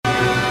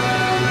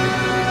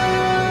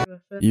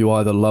You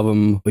either love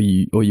them or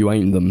you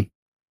ain't them.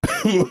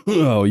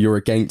 Oh, you're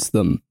against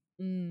them.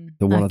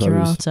 They're one of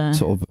those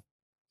sort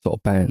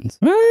of bands.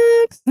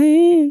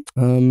 Do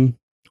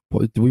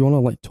we want to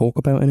like talk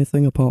about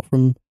anything apart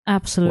from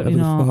absolutely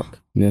not? Fuck?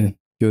 Yeah,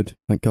 good.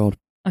 Thank God.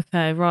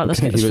 Okay, right. Let's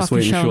get this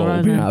fucking show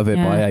We'll be out of it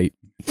by 8.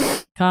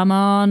 Come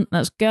on,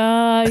 let's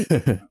go.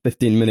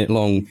 15-minute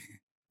long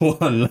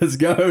one. Let's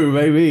go,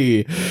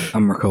 baby.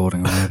 I'm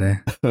recording already.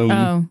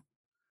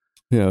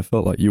 Yeah, I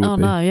felt like you would be. Oh,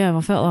 no, yeah.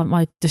 I felt like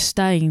my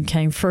disdain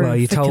came through. Well,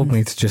 you told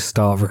me to just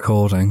start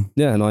recording.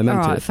 Yeah, and I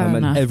meant it. I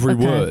meant every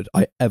word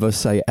I ever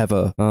say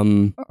ever.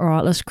 All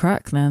right, let's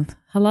crack then.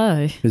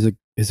 Hello. Here's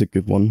a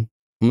good one.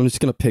 I'm just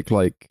going to pick,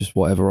 like, just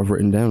whatever I've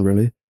written down,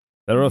 really.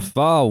 There are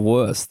far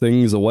worse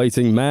things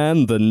awaiting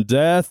man than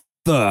death.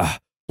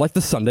 Like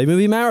the Sunday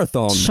movie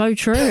marathon. So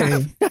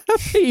true.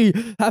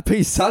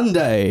 Happy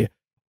Sunday.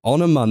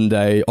 On a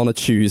Monday, on a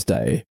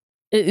Tuesday.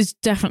 It is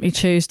definitely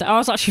Tuesday. I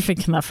was actually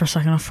thinking that for a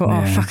second. I thought,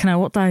 oh, fucking hell,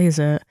 what day is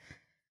it?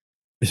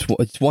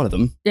 It's one of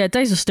them. Yeah,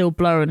 days are still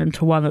blurring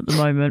into one at the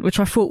moment, which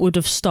I thought would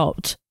have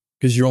stopped.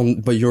 Because you're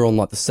on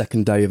like the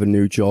second day of a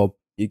new job.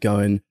 You're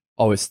going,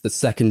 oh, it's the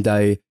second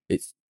day.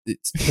 It's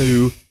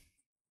 2.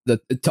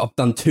 I've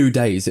done 2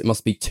 days. It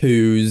must be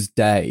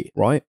Tuesday,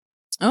 right?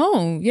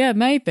 Oh, yeah,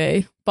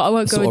 maybe. But I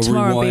won't go in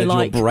tomorrow and be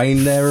like, your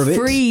brain there a bit.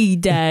 3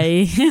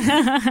 day.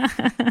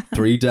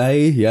 3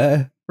 day,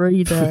 yeah.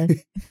 3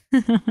 day.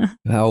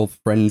 How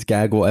friends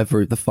gag,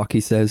 whatever the fuck he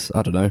says.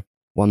 I don't know.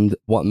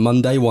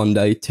 Monday, 1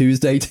 day.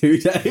 Tuesday, 2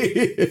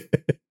 day.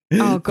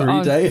 Oh,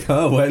 God. 3 day.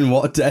 Oh, when,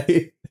 what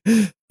day?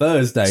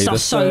 Thursday,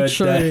 That's so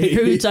true. Day.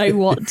 Who day,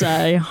 what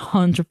day?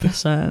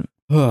 100%.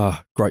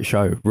 Oh, great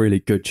show. Really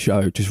good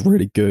show. Just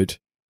really good.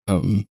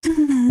 And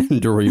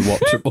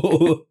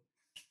rewatchable.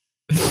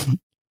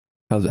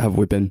 How have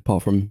we been,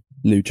 apart from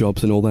new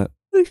jobs and all that?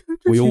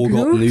 We all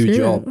got new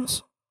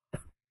jobs.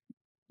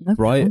 No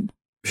right? problem.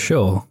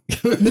 Sure.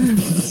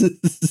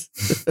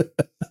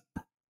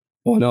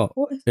 Why not?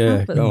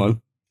 Yeah, go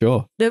on.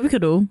 Sure. Yeah, we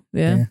could all.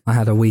 Yeah. I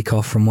had a week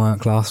off from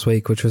work last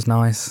week, which was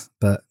nice,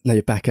 but now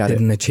you're back at it.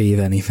 Didn't achieve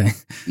anything.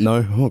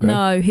 No? Okay.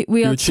 No,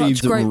 we had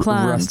such great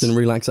plans. Rest and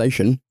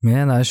relaxation.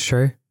 Yeah, that's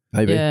true.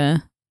 Maybe. Yeah.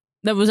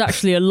 There was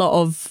actually a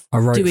lot of I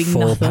wrote doing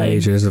 4 nothing.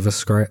 pages of a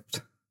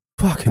script.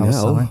 Fucking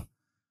hell.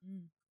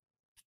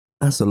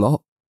 That's a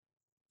lot.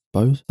 I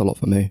suppose. It's a lot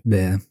for me.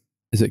 Yeah.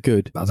 Is it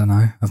good? I don't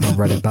know. I've not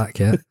read it back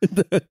yet.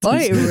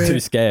 Too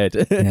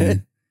scared. Yeah.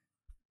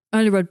 I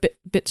only read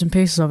bits and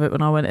pieces of it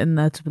when I went in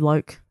there to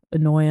like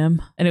annoy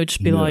him, and it would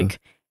just be like,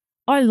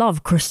 "I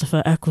love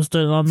Christopher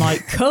Eccleston." And I'm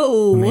like,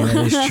 "Cool." I mean,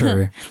 it is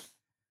true.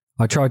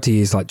 I tried to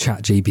use like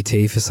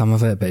ChatGPT for some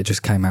of it, but it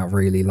just came out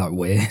really like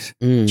weird.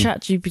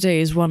 ChatGPT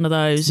is one of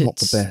those. It's not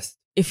the best.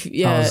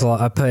 I was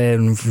like, I put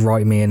in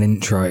write me an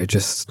intro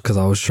just because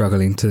I was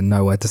struggling to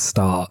know where to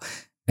start,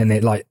 and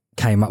it like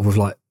came up with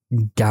like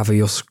gather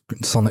your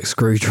sonic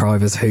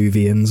screwdrivers,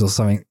 Hoovians, or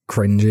something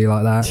cringy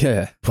like that.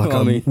 Yeah,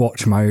 like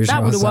watch mode.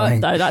 That would have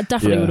worked though. That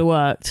definitely would have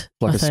worked.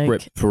 Like a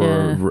script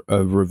for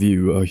a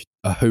review,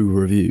 a Who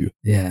review.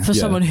 Yeah, for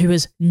someone who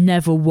has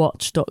never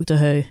watched Doctor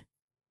Who.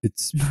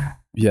 It's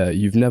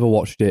you've never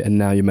watched it, and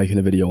now you're making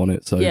a video on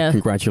it. So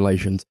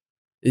congratulations.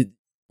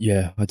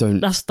 I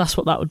don't. That's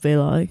what that would be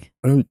like.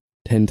 I don't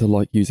tend to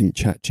like using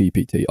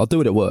ChatGPT. I'll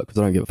do it at work because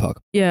I don't give a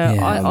fuck. Yeah,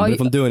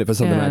 if I'm doing it for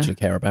something I actually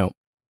care about.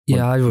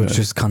 Yeah, I was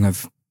just kind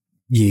of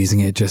using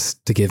it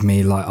just to give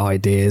me like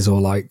ideas or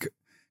like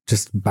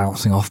just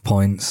bouncing off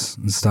points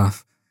and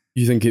stuff.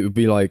 You think it would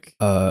be like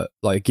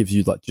it gives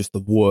you like just the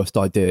worst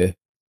idea?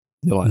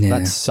 You're like,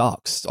 that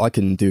sucks. I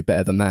can do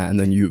better than that, and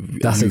then you.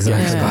 That's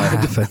exactly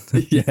what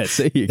happened. Yeah,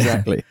 see,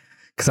 exactly.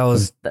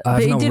 Because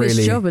But he did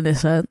his job in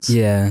this sense.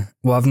 Yeah,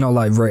 well, I've not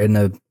like written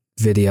a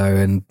video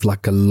in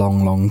like a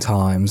long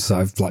time, so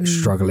I've like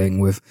struggling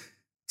with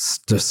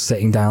just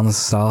sitting down and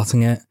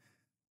starting it.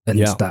 And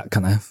that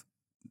kind of,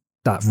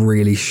 that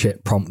really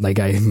shit prompt they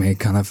gave me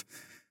kind of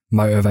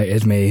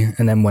motivated me.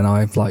 And then when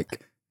I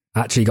like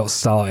actually got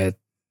started,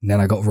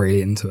 then I got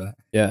really into it.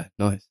 Yeah,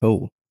 nice.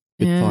 Cool.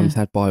 Good times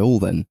had by all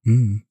then.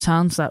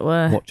 Sounds that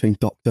way. Watching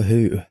Doctor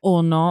Who.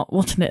 Or not.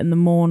 Watching it in the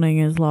morning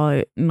is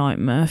like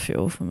nightmare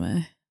fuel for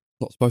me.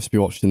 Not supposed to be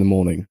watched in the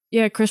morning.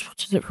 Yeah, Chris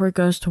watches it before he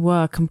goes to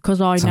work. And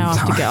because I now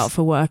have to get out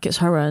for work, it's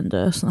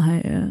horrendous. And I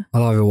hate it.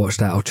 I'll either watch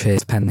that or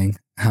Cheers, depending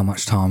how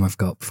much time I've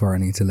got before I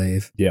need to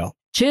leave. Yeah.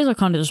 Cheers, I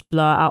kind of just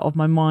blur out of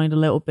my mind a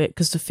little bit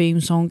because the theme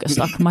song gets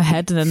stuck in my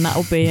head and then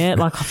that'll be it.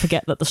 Like, I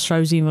forget that the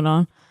show's even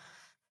on.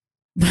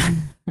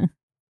 It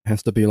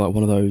has to be like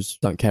one of those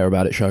don't care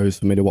about it shows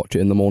for me to watch it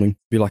in the morning.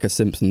 Be like a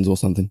Simpsons or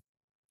something.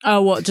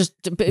 Oh, what?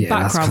 Just a bit of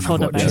background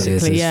fodder,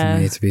 basically. For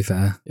me, to be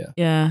fair.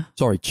 Yeah.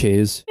 Sorry,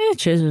 Cheers. Yeah,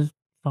 Cheers is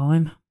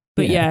fine.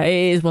 But yeah,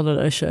 it is one of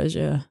those shows,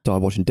 yeah.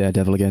 Started watching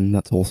Daredevil again.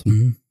 That's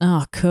awesome.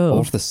 Oh, cool. I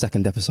watched the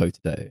second episode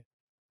today.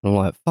 And I'm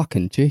like,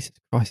 fucking Jesus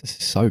Christ, this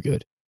is so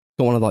good.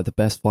 Got one of like the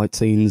best fight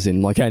scenes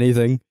in like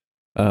anything.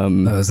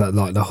 Is that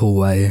like the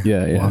hallway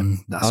one?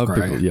 That's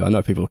great. People, I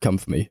know people have come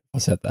for me. I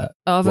said that.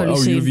 I've only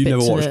seen have you bits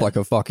never of watched it. like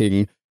a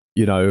fucking,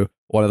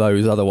 one of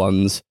those other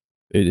ones?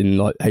 in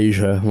like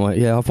Asia. I'm like,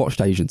 yeah, I've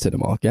watched Asian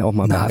cinema. Get on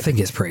my back. I think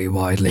it's pretty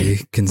widely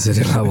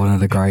considered like one of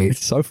the great.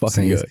 It's so fucking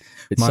scenes. good.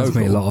 It's Reminds so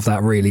me cool. a lot of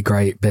that really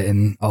great bit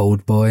in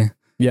Old Boy.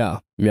 Yeah.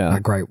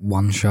 That great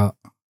one shot.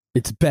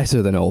 It's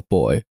better than Old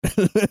Boy.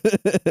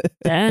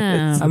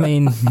 Damn. I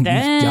mean, I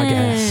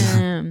guess.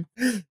 Damn.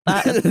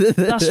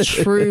 That's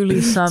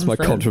truly something. That's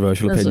my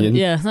controversial opinion.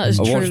 That is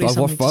truly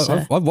something to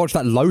say. I've watched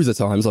that loads of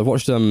times. I've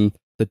watched the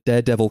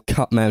Daredevil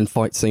Cutman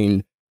fight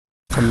scene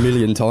a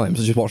million times.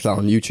 I just watched that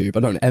on YouTube.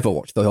 I don't ever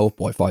watch the Old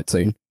Boy fight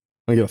scene.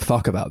 I don't give a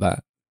fuck about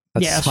that.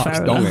 That's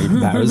such dong in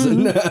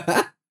comparison.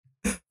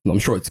 I'm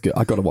sure it's good.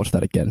 I got to watch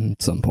that again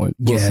at some point.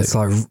 We'll see. It's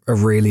like a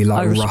really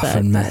like rough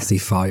and it. messy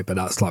fight, but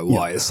that's like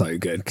why it's so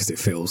good because it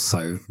feels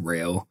so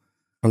real.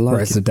 I like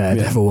Whereas it. the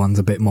Daredevil one's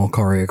a bit more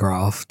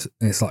choreographed.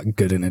 It's like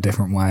good in a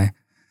different way.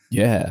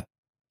 Yeah.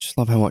 Just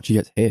love how much he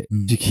gets hit.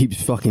 He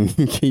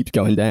keeps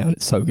going down.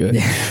 It's so good.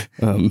 Yeah.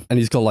 And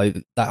he's got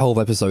like that whole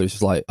episode is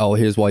just like, oh,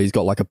 here's why he's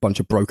got like a bunch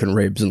of broken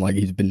ribs and like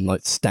he's been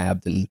like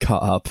stabbed and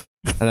cut up.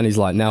 And then he's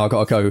like, now I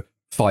gotta go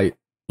fight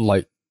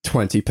like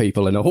 20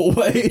 people in a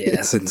hallway. Yeah,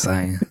 it's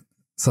insane.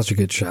 Such a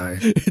good show.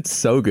 It's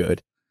so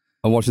good.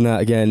 I'm watching that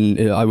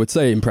again, I would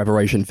say in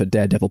preparation for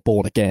Daredevil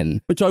Born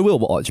Again, which I will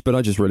watch, but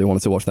I just really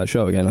wanted to watch that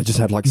show again. I just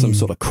had like some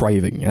sort of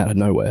craving out of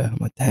nowhere. I'm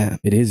like, damn,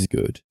 it is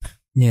good.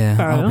 Yeah,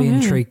 Fair I'll be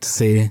enough, intrigued to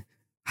see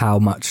how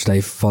much they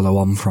follow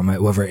on from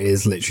it, whether it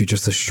is literally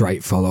just a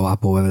straight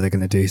follow-up or whether they're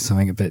going to do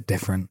something a bit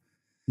different.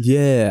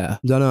 Yeah,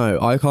 I don't know.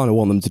 I kind of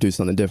want them to do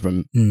something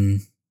different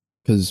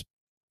because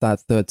that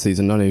third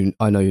season,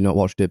 I know you've not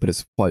watched it, but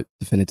it's quite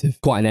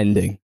definitive, quite an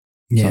ending.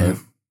 Yeah.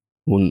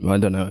 So, I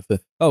don't know if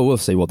we'll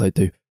see what they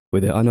do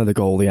with it. I know they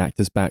got all the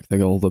actors back. They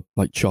got all the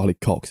like Charlie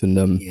Cox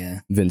and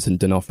Vincent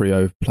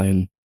D'Onofrio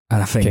playing.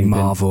 And I think Kingpin.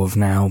 Marvel have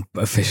now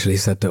officially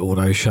said that all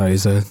those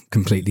shows are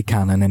completely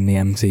canon in the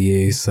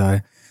MCU. So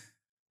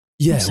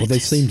Yeah, well, they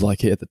seemed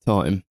like it at the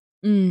time.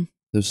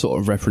 They're sort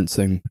of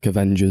referencing like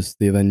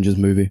the Avengers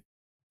movie.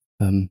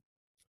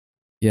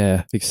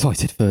 Yeah,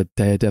 excited for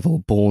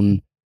Daredevil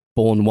Born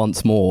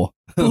once more.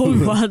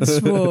 Born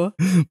once more.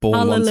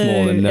 Born once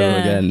more and never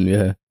again.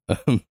 Yeah.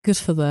 Good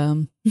for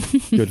them.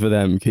 Good for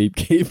them.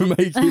 Keep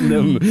making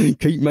them.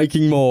 Keep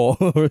making more.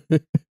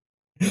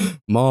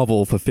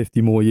 Marvel for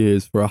 50 more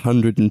years, for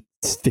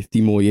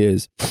 150 more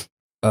years.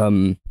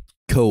 Cool.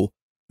 We're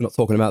not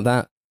talking about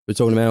that. We're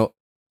talking about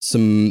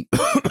some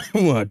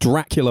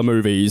Dracula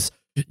movies.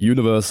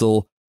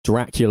 Universal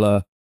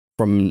Dracula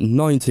from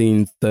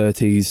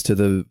 1930s to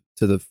the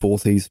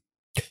 40s.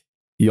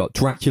 You got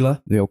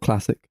Dracula, the old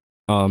classic.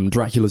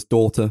 Dracula's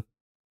Daughter,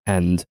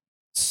 and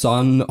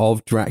Son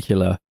of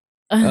Dracula.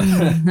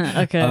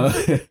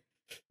 Okay.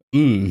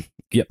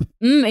 Yep.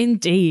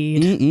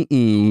 Indeed.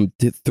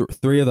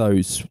 Three of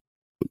those.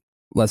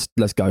 Let's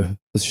go.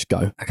 Let's just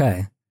go.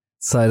 Okay.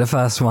 So the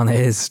first one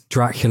is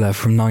Dracula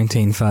from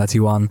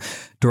 1931,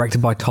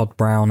 directed by Todd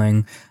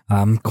Browning.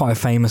 Quite a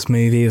famous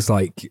movie. It was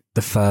like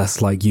the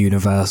first like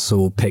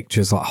Universal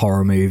Pictures like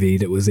horror movie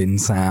that was in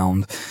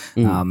sound.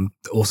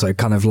 Also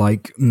kind of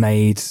like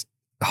made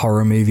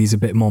horror movies a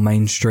bit more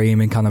mainstream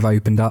and kind of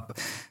opened up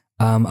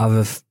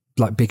other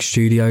like big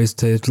studios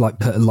to like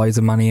put loads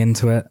of money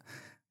into it.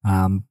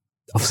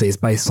 Obviously it's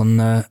based on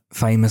the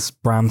famous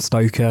Bram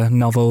Stoker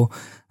novel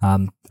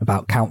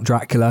about Count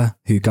Dracula,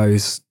 who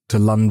goes to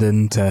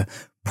London to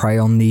prey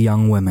on the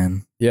young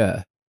women.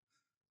 Yeah.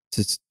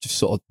 To just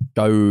sort of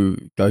go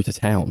to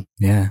town.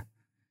 Yeah.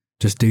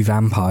 Just do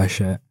vampire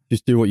shit.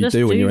 Just do what you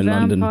do when you're in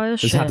London.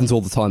 This shit. happens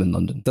all the time in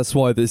London. That's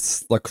why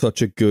this like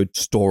such a good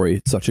story,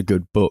 it's such a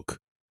good book,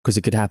 because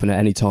it could happen at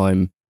any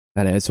time,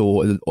 and it's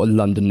all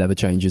London never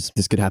changes.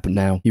 This could happen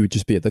now. You would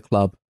just be at the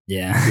club.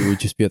 Yeah. You would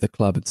just be at the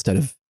club instead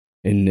of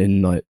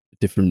in like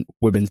different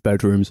women's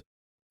bedrooms.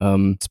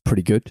 It's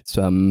pretty good. It's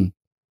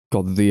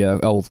got the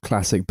old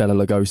classic Bela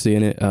Lugosi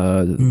in it.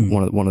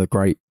 One of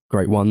the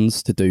great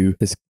ones to do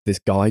this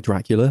guy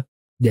Dracula.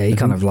 Yeah, he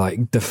kind of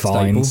like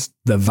defines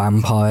the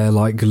vampire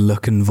like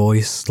look and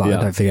voice. Like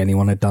I don't think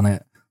anyone had done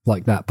it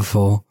like that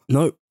before.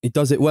 No, he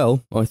does it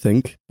well, I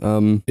think.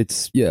 I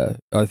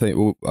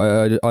think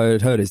I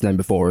had heard his name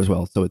before as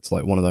well, so it's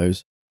like one of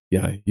those.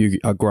 I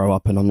grow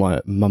up and I'm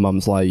like, my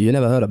mum's like, you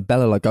never heard of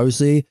Bela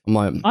Lugosi? I'm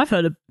like, I've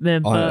heard of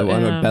him. I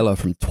know Bella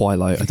from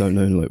Twilight. I don't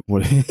know like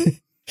what.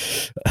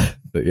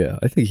 But yeah,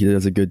 I think he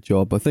does a good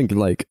job. I think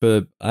like,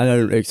 but I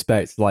don't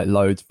expect like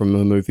loads from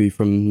a movie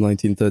from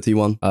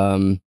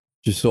 1931.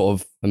 Just sort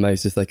of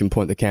amazed if they can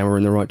point the camera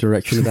in the right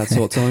direction at that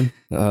sort of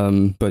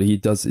time. But he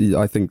does.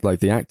 I think like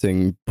the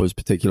acting was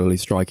particularly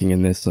striking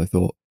in this. I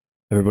thought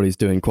everybody's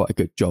doing quite a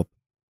good job.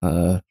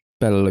 Bela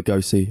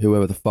Lugosi,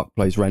 whoever the fuck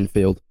plays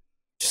Renfield,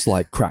 just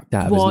like cracked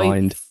out of his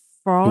mind.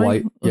 Fry?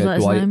 Dwight.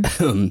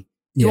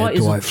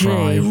 Dwight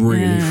Fry.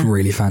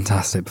 Really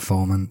fantastic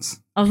performance.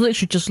 I was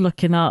literally just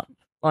looking up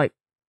like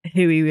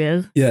who he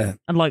is. Yeah,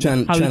 and like how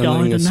he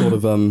channeling died. a sort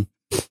of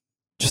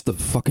just a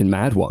fucking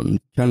mad one,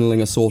 channeling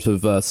a sort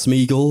of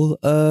Smeagol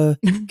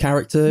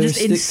character.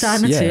 Just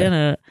insanity,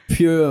 innit?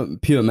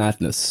 Pure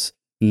madness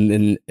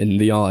in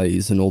the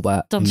eyes and all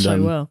that. Done and,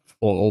 so well.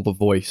 All the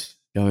voice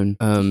going.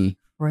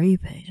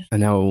 creepy.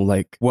 And how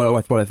like what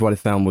I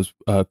found was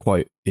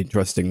quite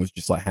interesting was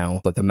just like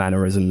how like the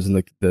mannerisms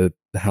and the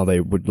how they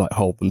would like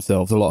hold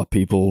themselves. A lot of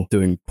people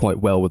doing quite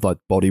well with like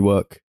body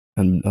work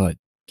and like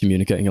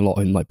communicating a lot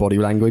in like body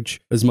language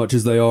as much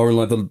as they are in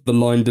like the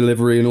line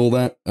delivery and all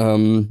that.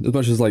 As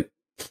much as like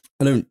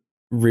I don't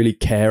really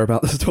care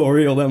about the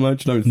story all that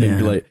much. I don't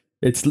think like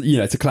it's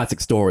it's a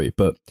classic story,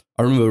 but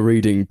I remember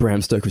reading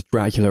Bram Stoker's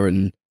Dracula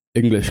in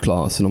English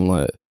class and I'm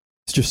like,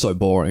 it's just so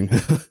boring.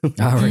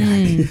 Oh,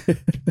 really?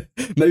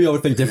 Maybe I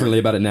would think differently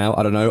about it now.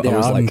 I don't know. Yeah, I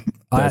was like 13.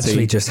 I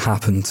actually just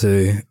happened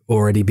to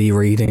already be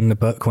reading the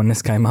book when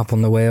this came up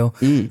on the wheel.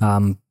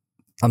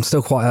 I'm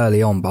still quite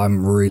early on, but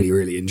I'm really,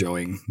 really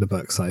enjoying the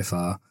book so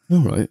far.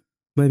 All right.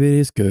 Maybe it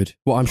is good.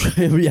 Well, I'm sure.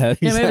 Yeah,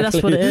 exactly. Maybe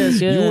that's what it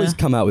is. Yeah. You always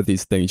come out with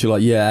these things. You're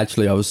like, yeah,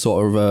 actually, I was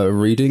sort of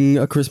reading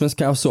A Christmas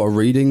Carol, sort of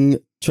reading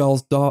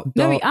Charles Dark.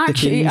 No, he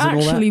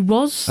actually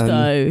was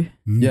though.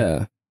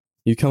 Yeah,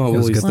 you come up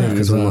with all these things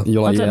as well. And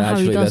you're like, yeah,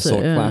 actually, they're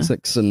sort of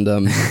classics, and I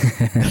mean,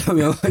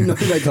 I know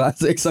they're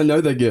classics. I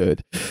know they're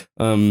good.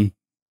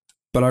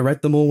 But I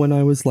read them all when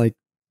I was like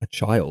a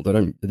child. I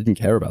didn't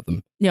care about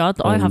them. Yeah,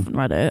 I haven't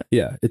read it.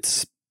 Yeah,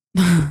 it's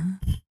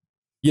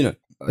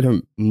I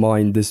don't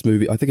mind this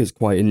movie. I think it's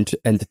quite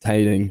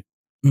entertaining.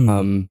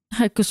 Maybe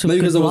because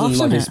I wasn't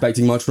like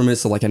expecting much from it,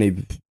 so like any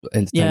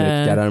entertainment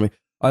to get out of me.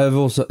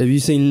 Have you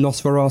seen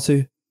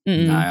Nosferatu?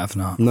 No, I have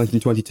not.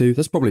 1922.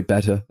 That's probably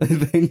better, I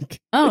think.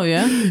 Oh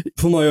yeah.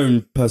 For my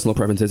own personal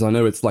preferences, I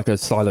know it's like a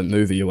silent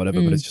movie or whatever,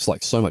 but it's just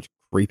like so much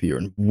creepier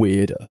and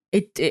weirder.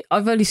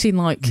 I've only seen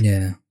like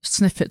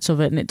snippets of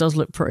it, and it does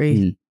look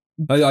pretty.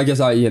 I guess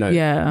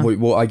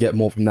what I get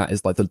more from that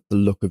is like the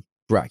look of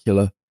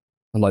Dracula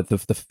and like the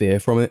fear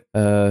from it,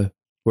 where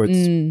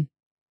it's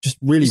just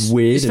really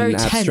weird and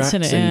abstract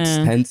and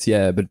tense.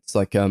 Yeah, but it's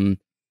like in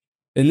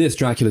this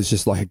Dracula's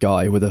just like a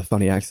guy with a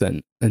funny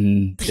accent,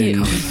 and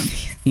in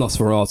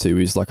Nosferatu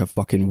he's like a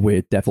fucking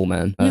weird devil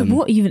man. Yeah,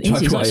 what even is he?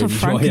 He's like some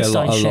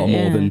Frankenstein shit. A lot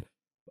more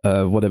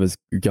than whatever's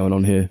going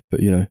on here, but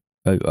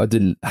I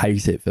didn't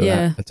hate it for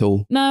that at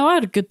all. No, I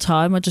had a good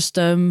time. I just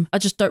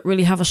don't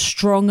really have a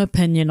strong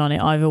opinion on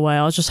it either way.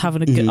 I was just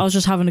having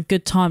a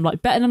good time,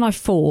 like better than I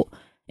thought.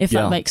 If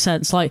that makes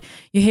sense. Like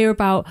you hear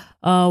about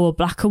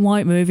black and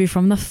white movie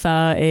from the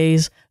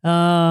 30s.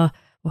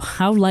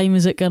 How lame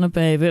is it going to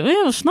be? But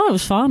yeah, it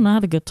was fun. I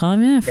had a good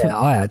time. Yeah,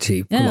 I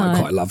actually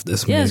quite love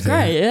this movie. Yeah, it's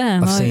great. Yeah,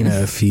 I've seen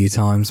it a few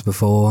times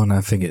before, and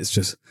I think it's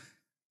just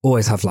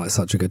always have like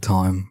such a good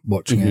time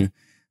watching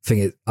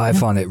it. I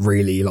find it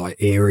really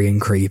like eerie and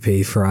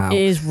creepy throughout.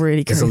 It is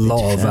really creepy. There's a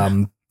lot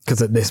of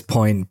because at this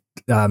point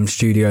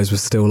studios were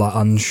still like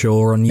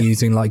unsure on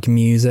using like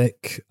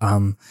music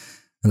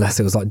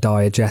unless it was like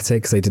diegetic,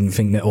 because they didn't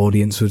think the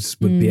audience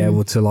would be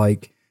able to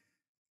like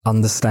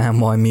understand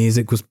why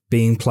music was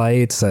being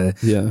played. So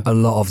a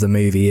lot of the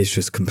movie is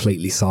just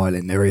completely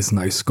silent. There is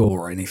no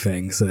score or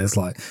anything. So there's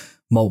like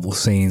multiple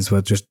scenes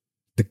where just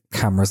the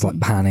camera's like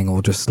panning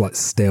or just like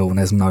still and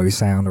there's no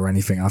sound or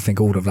anything. I think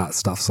all of that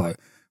stuff's like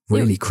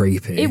really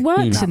creepy. It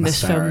works in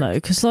this film though,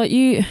 because like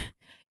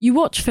you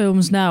watch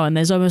films now and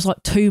there's almost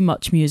like too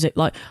much music.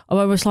 Like I'm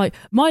almost like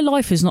my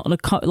life is not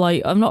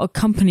I'm not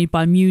accompanied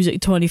by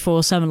music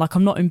 24/7. Like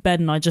I'm not in bed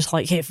and I just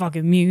like hear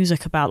fucking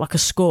music about like a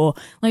score.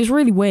 Like it's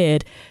really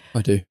weird.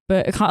 I do,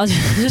 but it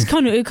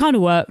kind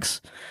of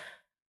works,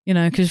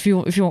 because if you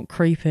want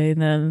creepy,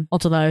 then I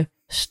don't know,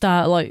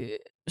 start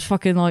like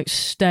fucking like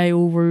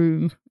stale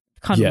room.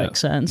 Kind of makes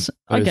sense.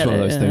 I get it. It's one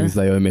of those things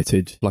they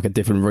omitted, like a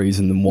different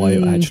reason than why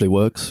it actually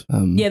works.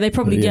 They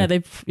probably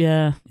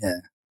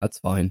that's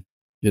fine.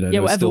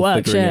 Whatever still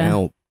works. Figuring it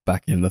out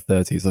back in the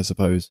 30s, I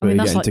suppose. Really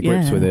getting to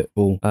grips with it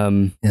all.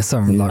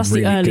 Something like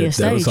really good.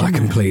 That was like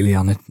completely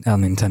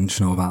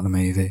unintentional about the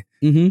movie.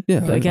 Mm-hmm. Yeah,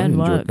 but again,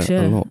 works.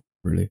 A lot.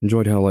 Really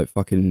enjoyed how like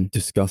fucking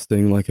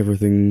disgusting like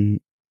everything,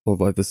 or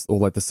like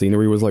the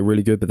scenery was like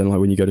really good. But then like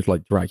when you go to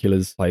like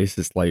Dracula's place,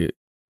 it's like,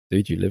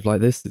 dude, you live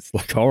like this? It's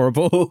like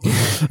horrible.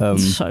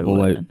 So or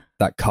like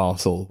that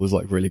castle was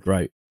like really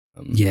great.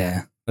 I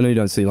know you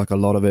don't see like a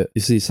lot of it.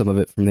 You see some of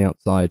it from the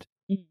outside,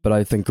 but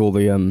I think all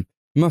the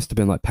must have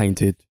been like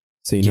painted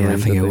scenery. Yeah, I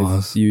think it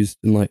was used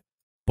in like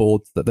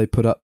boards that they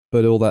put up,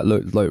 but all that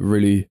looked like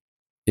really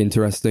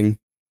interesting.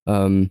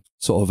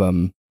 Sort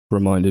of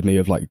reminded me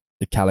of like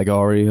the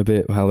Caligari a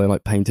bit, how they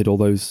like painted all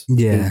those.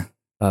 Yeah.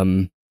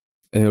 And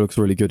it looks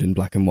really good in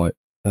black and white.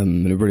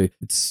 And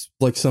it's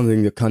like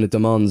something that kind of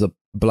demands a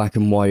black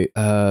and white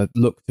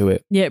look to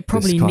it. Yeah, it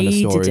probably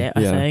needed it,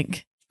 I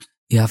think.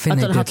 Yeah, I think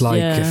they did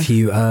like a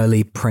few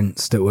early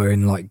prints that were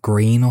in like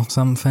green or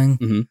something.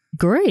 Mm-hmm.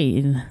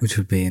 Green? Which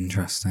would be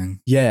interesting.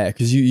 Yeah,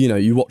 because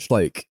you watch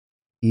like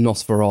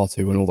Nosferatu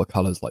and all the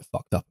colours like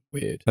fucked up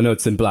and weird. I know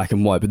it's in black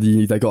and white, but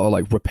they got to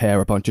like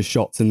repair a bunch of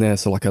shots in there,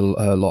 so like a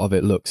lot of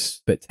it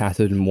looks a bit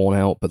tattered and worn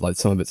out, but like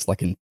some of it's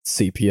like in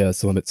sepia,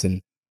 some of it's in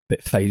a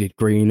bit faded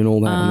green and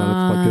all that, and that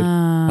looks quite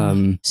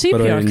good.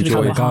 Sepia, I enjoy.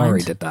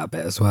 Caligari did that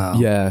bit as well.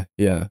 Yeah.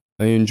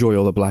 I enjoy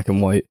all the black and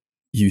white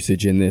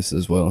usage in this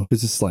as well,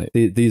 because it's like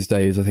these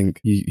days I think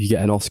you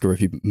get an Oscar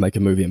if you make a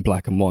movie in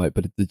black and white,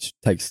 but it just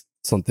takes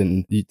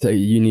something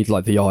you need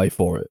like the eye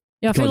for it.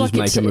 Yeah, I feel like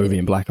just make a movie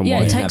in black and white. Yeah,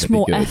 it and takes have it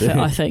more be good. effort,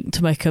 I think,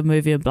 to make a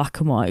movie in black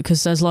and white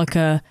because there's like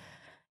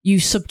you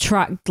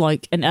subtract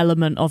like an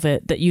element of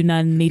it that you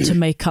then need to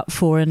make up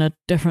for in a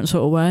different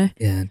sort of way.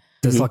 Yeah,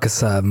 there's like a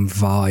certain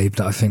vibe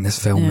that I think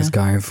this film is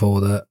going for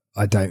that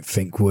I don't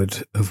think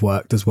would have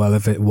worked as well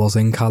if it was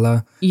in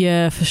colour.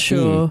 Yeah, for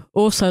sure.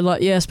 Also,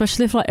 like,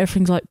 especially if like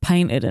everything's like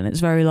painted and it's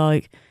very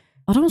like,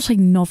 I don't want to say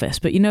novice,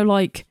 but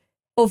like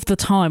of the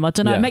time. I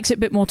don't know. It makes it a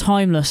bit more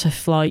timeless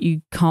if like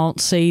you can't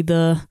see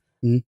the.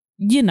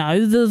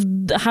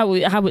 The how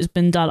it's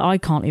been done. I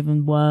can't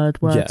even words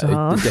Yeah, are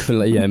hard.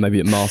 definitely. Yeah, maybe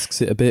it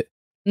masks it a bit.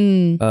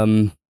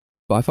 But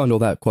I find all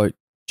that quite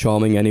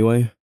charming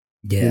anyway.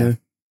 Yeah,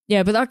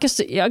 yeah. But I guess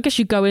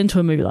you go into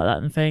a movie like that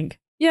and think,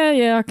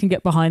 yeah, I can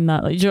get behind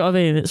that. Like, do you know what I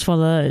mean? It's one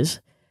of those.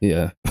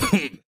 Yeah.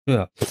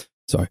 Yeah.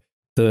 Sorry.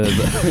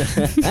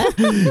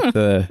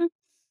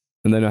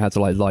 And then I had to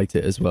like light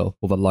it as well.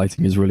 All the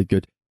lighting is really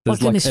good.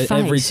 There's like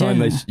every face,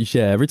 time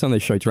every time they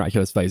show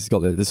Dracula's face, it's got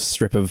this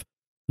strip of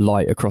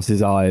light across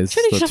his eyes.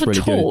 Should he just have really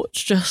a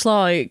torch, just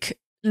like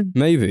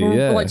maybe,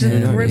 like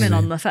just brimming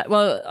on the face?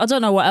 Well, I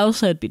don't know what else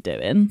they'd be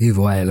doing. Either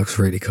way, it looks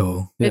really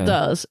cool. It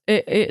does.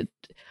 It.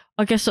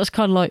 I guess that's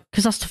kind of like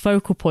because that's the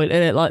focal point,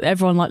 isn't it? Like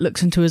everyone like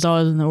looks into his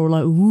eyes and they're all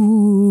like,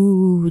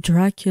 "Ooh,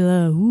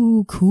 Dracula!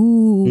 Ooh,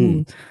 cool!"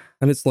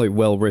 And it's like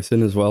well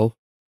written as well,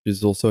 which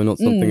is also not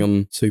something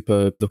I'm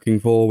super looking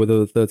for with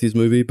a 30s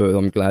movie, but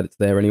I'm glad it's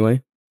there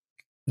anyway.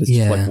 It's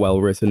just like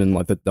well written and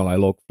like the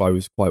dialogue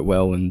flows quite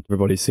well and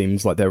everybody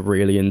seems like they're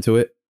really into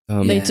it.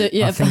 They do,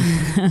 yeah.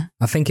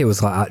 I think it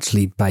was like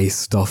actually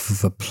based off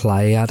of a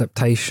play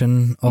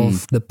adaptation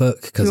of the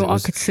book because I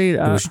could see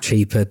that. It was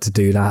cheaper to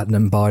do that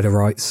than buy the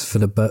rights for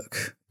the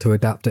book to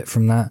adapt it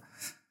from that.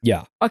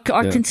 Yeah. I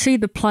can see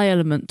the play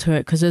element to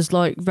it because there's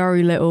like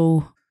very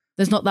little,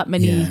 there's not that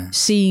many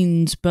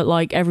scenes, but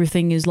like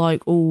everything is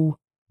like all,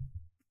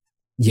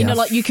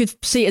 like you could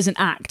see it as an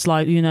act,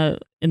 like, in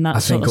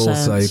that sort of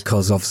sense. I think also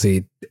because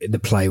obviously the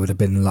play would have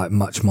been like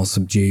much more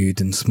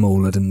subdued and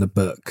smaller than the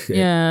book.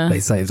 They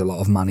saved a lot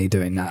of money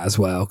doing that as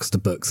well because the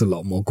book's a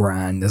lot more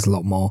grand. There's a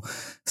lot more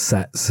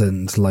sets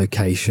and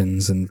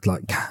locations and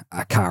like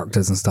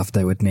characters and stuff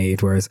they would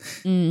need. Whereas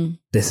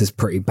this is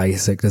pretty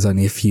basic. There's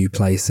only a few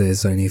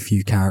places, only a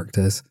few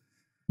characters.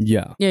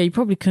 Yeah. Yeah, you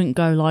probably couldn't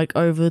go like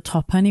over the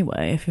top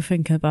anyway if you're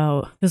thinking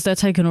about, because they're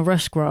taking a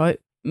risk, right?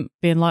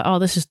 Being like, oh,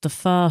 this is the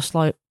first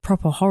like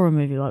proper horror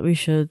movie. Like we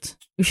should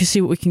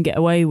see what we can get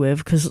away with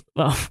because,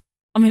 well,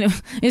 I mean,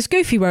 it's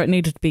goofy where it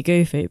needed to be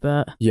goofy,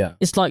 but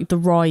it's like the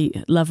right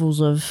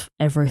levels of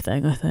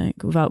everything. I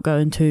think without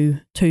going too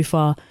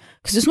far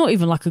because it's not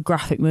even like a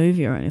graphic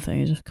movie or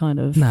anything. It's just kind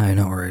of no,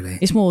 not really.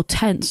 It's more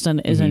tense than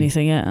it is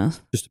anything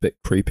else. Just a bit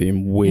creepy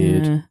and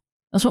weird. Yeah.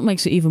 That's what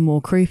makes it even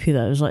more creepy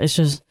though. It's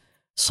just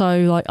so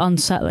like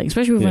unsettling,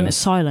 especially when it's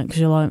silent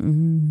because you're like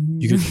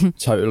you could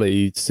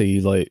totally see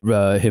like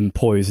him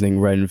poisoning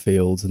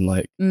Renfield and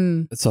like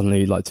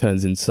suddenly like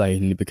turns insane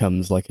and he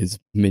becomes like his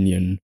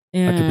minion.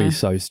 That could be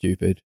so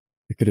stupid.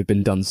 It could have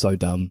been done so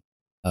dumb,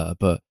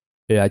 but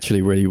it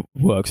actually really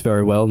works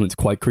very well and it's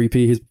quite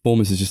creepy. His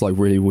performance is just like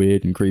really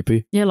weird and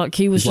creepy. Yeah, like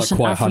he was he's just like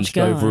quite an hunched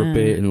guy, over a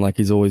bit and like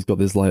he's always got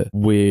this like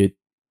weird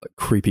like,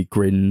 creepy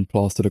grin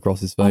plastered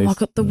across his face. Oh my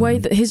god, the way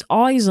that his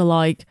eyes are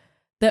like,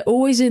 they're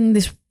always in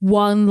this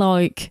one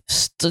like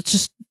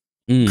just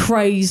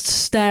crazed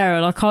stare,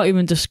 and I can't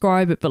even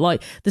describe it. But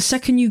like the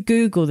second you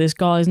Google this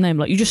guy's name,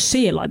 like you just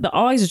see it. Like the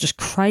eyes are just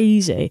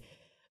crazy.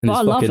 And but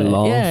I love it.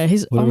 Laugh. Yeah,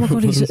 oh my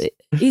god,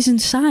 he's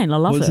insane. I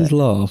love it. What was his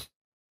laugh?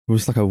 It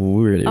was like a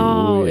really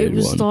weird it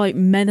was one. Like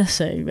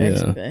menacing,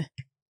 basically. Yeah.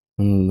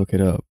 I'm gonna look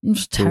it up. It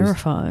was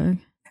terrifying.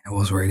 It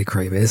was really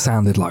creepy. It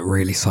sounded like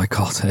really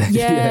psychotic.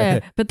 Yeah,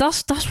 but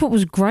that's what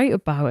was great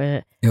about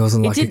it. It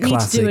wasn't like a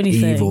classic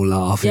evil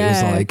laugh. Yeah. It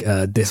was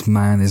like this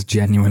man is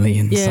genuinely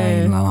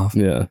insane laugh.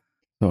 Yeah.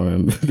 Sorry,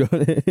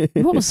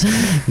 what was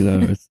that? No,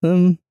 it's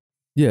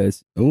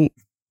it's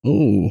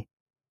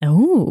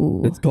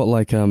it's got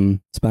like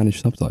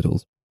Spanish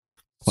subtitles.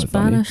 Quite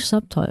Spanish funny.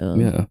 subtitles.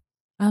 Yeah.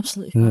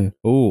 Absolutely fun.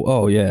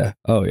 Yeah.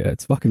 Oh yeah.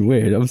 It's fucking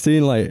weird. I'm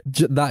seeing like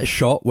that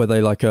shot where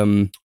they like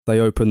they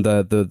opened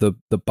the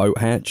boat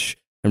hatch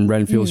and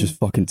Renfield's just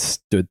fucking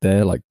stood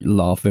there like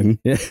laughing.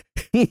 Yeah.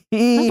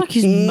 Sounds like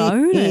he's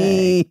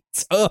moaning.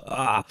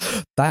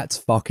 That's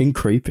fucking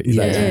creepy.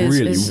 Yeah, that's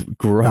really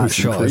gross.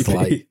 That shot is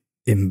like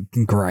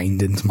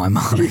ingrained into my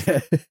mind. Yeah.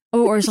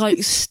 Or it's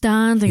like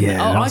standing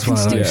there. Oh, I can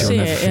still see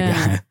it.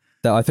 Yeah.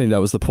 I think that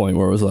was the point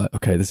where I was like,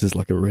 okay, this is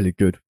like a really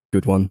good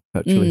one,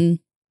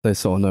 actually. They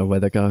sort of know where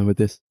they're going with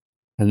this.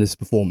 And this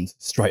performance,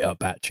 straight up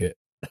batshit.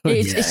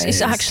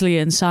 It's actually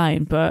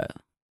insane, but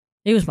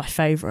he was my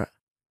favourite.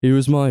 He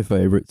was my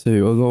favourite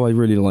too, although I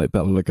really like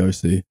Bela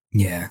Lugosi.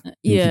 Yeah.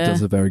 He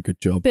does a very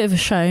good job. Bit of a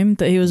shame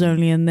that he was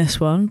only in this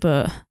one,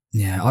 but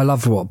Yeah, I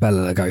love what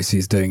Bela Lugosi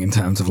is doing in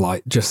terms of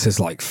like just his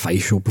like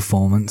facial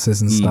performances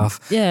and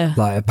stuff. Yeah.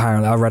 Like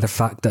apparently, I read a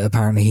fact that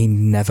apparently he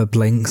never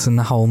blinks in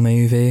the whole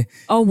movie.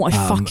 Oh my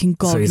fucking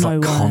God, so he's no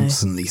like way.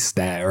 constantly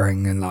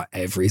staring in like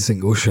every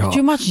single shot. Could you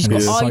imagine he's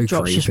got And eye it's so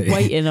drops just creepy.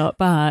 waiting up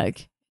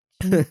back?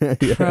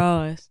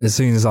 Christ. As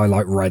soon as I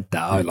like read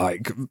that, I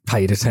like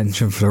paid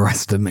attention for the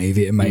rest of the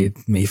movie. It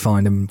made me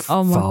find him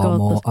Oh my far God,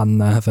 more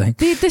unnerving.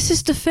 This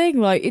is the thing,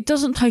 like, it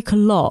doesn't take a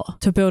lot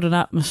to build an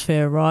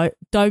atmosphere, right?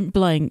 Don't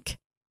blink.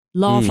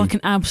 Laugh like an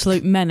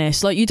absolute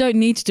menace. Like, you don't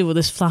need to do all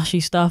this flashy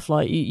stuff.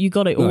 Like, you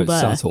got it all It's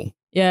there. subtle.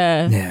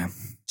 Yeah. Yeah.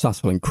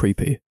 Subtle and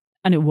creepy.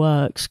 And it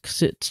works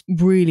because it's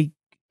really,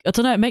 I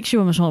don't know, it makes you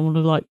almost want to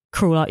like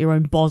crawl out your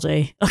own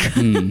body.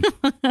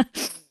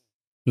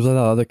 There's like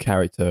that other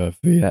character, I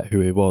forget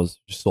who it was,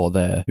 just saw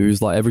there, who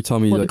was like every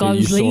time What, the guy you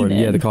who's saw him, leaning?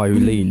 yeah, the guy who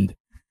leaned.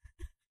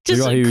 The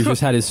guy who like, just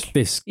had his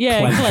fist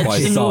clenched by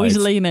his and always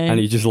sides, leaning. and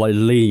he just like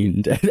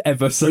leaned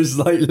ever so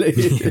slightly.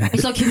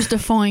 It's like he was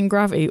defying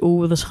gravity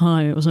all the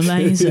time. It was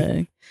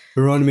amazing. It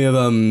reminded me of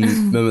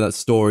remember that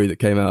story that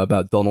came out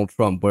about Donald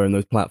Trump wearing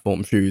those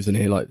platform shoes, and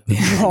he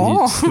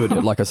he stood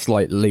at like a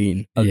slight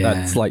lean,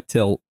 a slight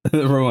tilt. It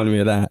reminded me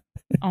of that.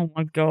 Oh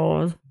my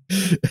God.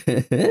 Yeah,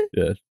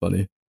 it's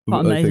funny. But I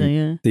amazing, think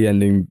yeah. the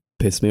ending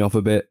pissed me off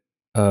a bit.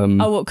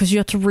 Oh, what? Because you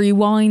had to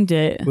rewind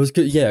it. It was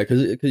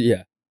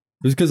it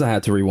was because I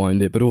had to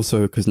rewind it, but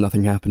also because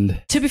nothing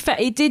happened. To be fair,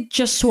 it did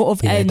just sort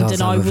of end, it does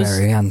and I have a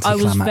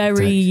very was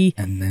very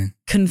ending.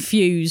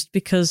 confused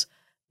because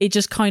it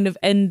just kind of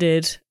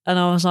ended, and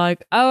I was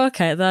like, "Oh,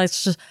 okay,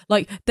 that's just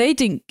like they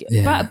didn't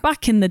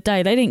back in the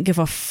day. They didn't give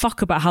a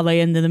fuck about how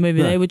they ended the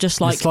movie. No. They were just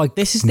like, It's like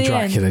this is the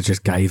Dracula end."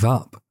 just gave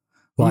up.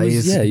 Like He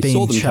he's saw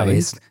being them coming.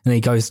 chased and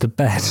he goes to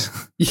bed.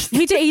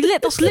 He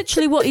did. That's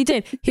literally what he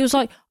did. He was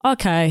like,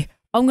 "Okay,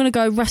 I'm gonna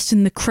go rest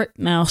in the crypt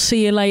now.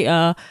 See you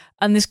later."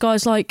 And this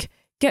guy's like,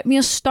 "Get me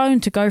a stone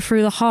to go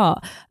through the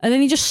heart," and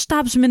then he just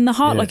stabs him in the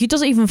heart. Yeah. Like he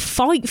doesn't even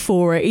fight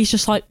for it. He's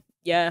just like,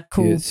 "Yeah,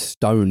 cool." He gets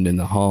stoned in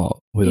the heart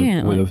with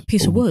a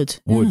piece of wood.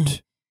 Yeah.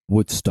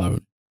 Wood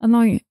stone. And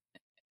like,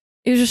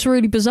 it was just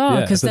really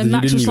bizarre because then you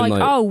Max didn't was even, like,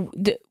 like- "Oh,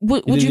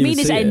 what do didn't you even mean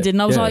it's see it. ended?"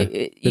 And I was Yeah. like,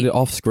 Did it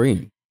off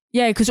screen.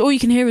 "Yeah," because all you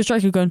can hear is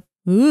Dracula going,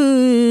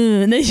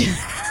 "Ooh," and then,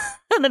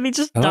 and then he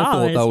just And dies. I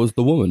thought that was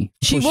the woman.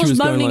 She But was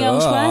going moaning like,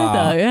 elsewhere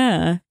though,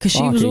 yeah, because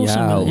she was fucking also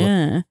hell.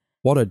 yeah,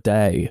 What a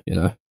day, you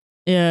know.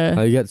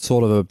 yeah. You get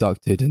sort of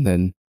abducted, and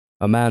then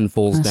a man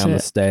falls That's down the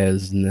it.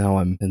 stairs, and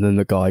then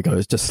the guy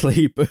goes to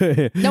sleep.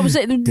 That was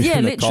it. Yeah, In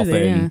the literally. coffin.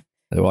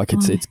 Yeah. Like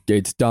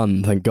it's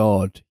done. Thank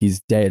God, he's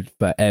dead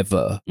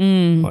forever.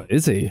 Mm. What,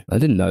 is he? I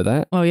didn't know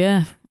that. Well,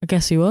 yeah, I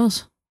guess he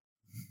was.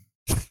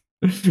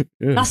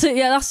 Yeah. That's it.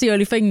 Yeah, that's the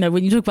only thing though.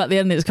 When you talk about the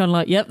end, it's kind of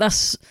like, yep,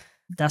 that's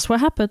what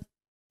happened.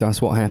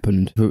 That's what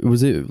happened.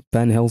 Was it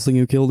Van Helsing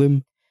who killed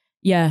him?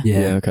 Yeah.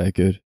 Yeah. Okay.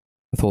 Good.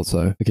 I thought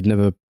so. I could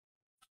never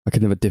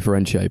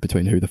differentiate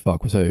between who the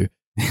fuck was who.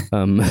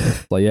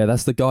 Like yeah,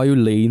 that's the guy who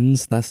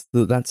leans. That's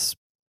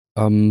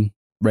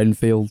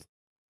Renfield,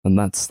 and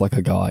that's like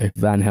a guy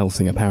Van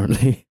Helsing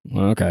apparently.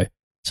 Okay.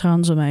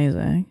 Sounds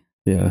amazing.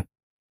 Yeah.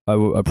 I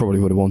probably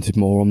would have wanted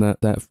more on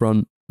that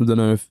front. I don't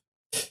know.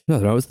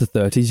 It's the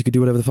 30s. You could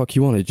do whatever the fuck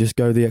you wanted. Just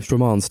go the extra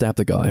mile and stab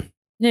the guy.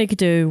 Yeah, you could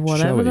do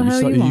whatever the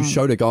hell you want. You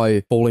showed a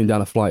guy falling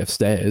down a flight of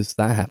stairs.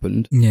 That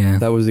happened. Yeah.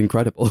 That was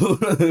incredible.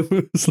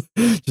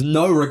 Just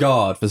no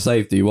regard for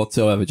safety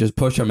whatsoever. Just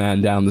push a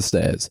man down the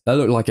stairs. That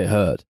looked like it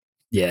hurt.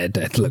 Yeah, it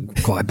did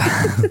look quite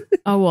bad.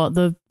 Oh, what?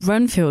 The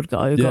Renfield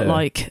guy who got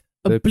like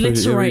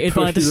obliterated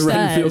by the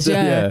stairs.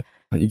 Yeah.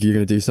 You're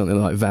going to do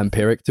something like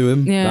vampiric to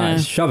him? Yeah. Nah,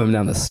 shove him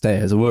down the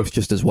stairs. It works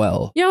just as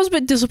well. Yeah, I was a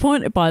bit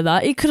disappointed by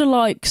that. He could have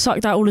like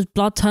sucked out all his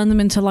blood, turned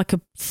them into like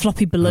a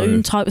floppy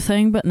balloon type of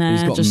thing, but nah.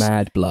 He's got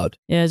mad blood.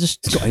 Yeah, He's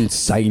got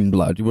insane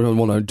blood. You wouldn't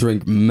want to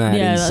drink mad,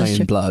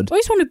 insane blood. I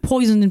always wanted to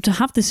poison him to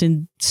have this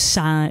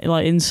insane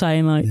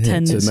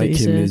tendencies. To make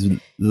him his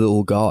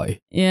little guy.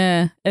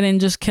 Yeah, and then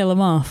just kill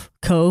him off.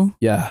 Cool.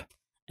 Yeah.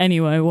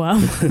 Anyway, well.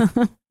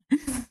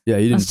 Yeah,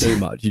 you didn't do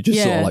much. You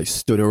just sort of like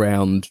stood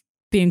around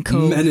being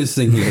cool.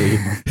 Menacingly.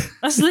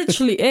 That's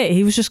literally it.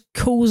 He was just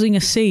causing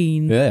a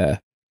scene. Yeah.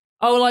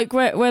 Oh, like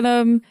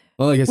when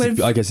Well,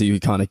 I guess he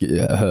kind of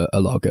hurt a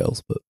lot of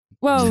girls, but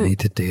yeah, he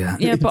did do that.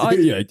 Yeah, but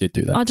yeah, he did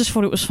do that. I just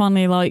thought it was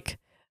funny, like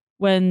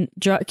when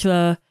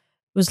Dracula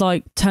was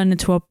like turned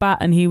into a bat,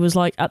 and he was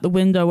like at the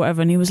window, or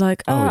whatever, and he was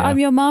like, "I'm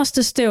your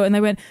master still," and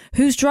they went,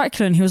 "Who's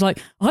Dracula?" And he was like,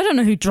 "I don't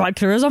know who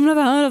Dracula is. I've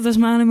never heard of this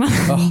man in my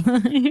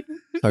life."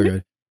 So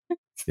good.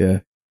 Yeah.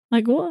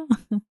 Like what?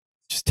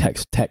 Just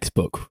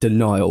textbook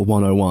denial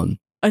 101.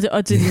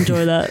 I did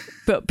enjoy that,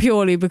 but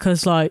purely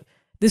because like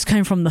this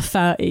came from the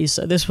 30s,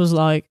 so this was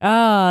like,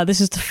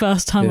 this is the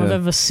first time I've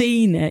ever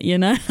seen it, you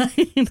know?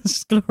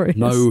 It's glorious.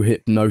 No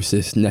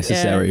hypnosis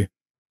necessary. Yeah.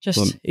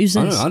 Just, who's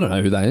this? I don't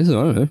know who that is. I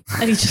don't know.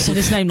 And he just said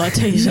his name like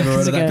 2 seconds ago. Never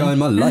heard of that guy in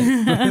my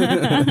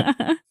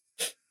life.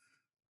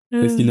 At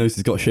least he knows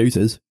he's got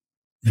shooters.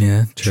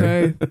 Yeah,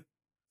 true. True.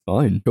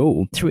 Fine,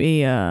 cool. Should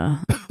we rate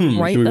Should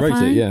we the rate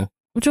thing? it? Yeah.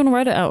 What do you want to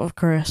rate it out of,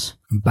 Chris?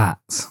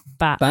 Bats.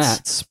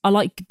 Bats. I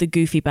like the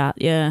goofy bat,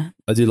 yeah.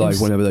 I did like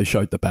whenever they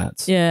showed the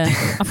bats. Yeah,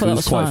 I thought it that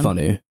was quite fun.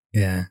 funny.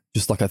 Yeah.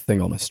 Just like a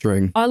thing on a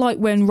string. I like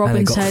when Robin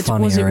and it got said,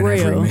 funnier was it in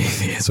every real?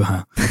 movie as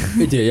well.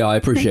 It did, yeah, I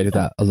appreciated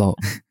that a lot.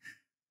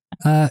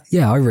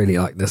 Yeah, I really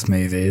like this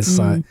movie. It's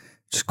like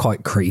just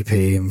quite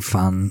creepy and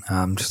fun.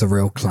 Just a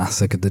real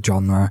classic of the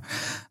genre.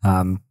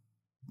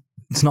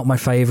 It's not my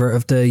favourite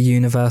of the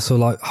Universal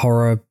like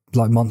horror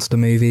like monster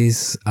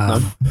movies. I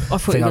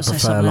thought you I were say prefer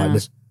something like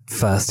else. the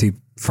first two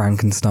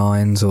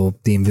Frankensteins or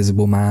The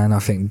Invisible Man. I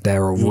think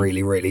they're all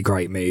really, really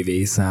great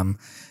movies.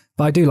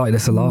 But I do like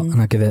this a lot,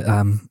 and I give it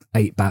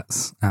 8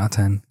 bats out of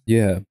 10.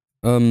 Yeah.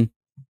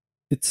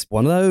 It's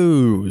one of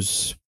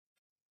those.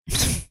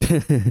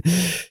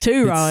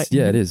 Too right.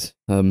 Yeah, it is.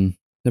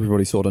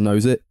 Everybody sort of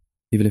knows it,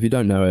 even if you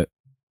don't know it.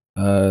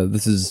 I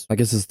guess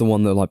this is the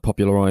one that like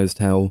popularized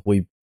how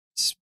we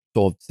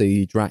sort of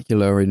see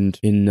Dracula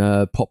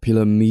in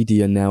popular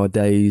media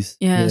nowadays.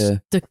 Yeah,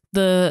 it's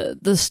the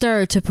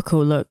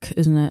stereotypical look,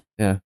 isn't it?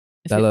 Yeah.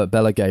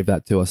 Bella gave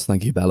that to us.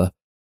 Thank you, Bella.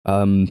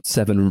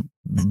 7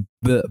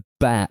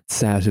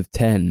 bats out of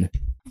 10.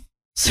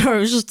 So it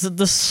was just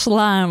the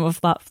slam of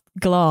that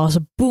glass.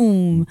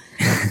 Boom.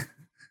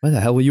 Where the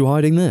hell were you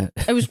hiding there?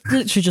 It was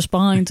literally just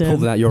behind him.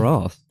 Pulled it out your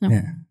ass.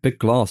 Yeah. Big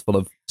glass full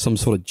of some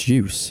sort of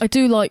juice. I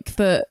do like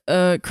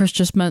that Chris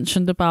just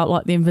mentioned about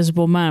like the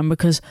Invisible Man,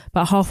 because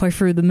about halfway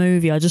through the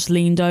movie I just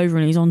leaned over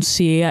and he's on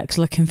CEX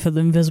looking for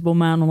the Invisible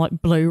Man on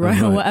like Blu-ray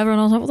or whatever, and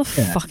I was like, what the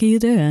fuck are you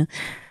doing?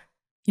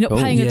 You're not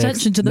paying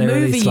attention to the they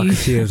movie. released like a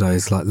few of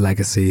those like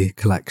legacy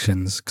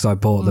collections, because I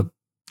bought the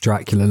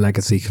Dracula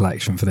legacy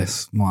collection for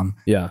this one.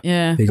 Yeah.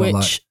 Yeah. You got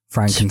like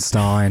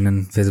Frankenstein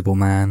and Invisible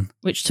Man.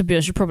 Which, to be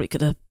honest, you probably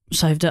could have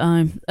saved at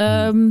home.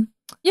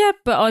 Yeah,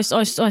 but I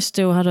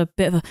still had a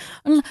bit of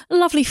a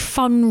lovely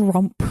fun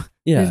romp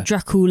with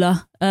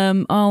Dracula.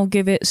 I'll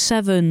give it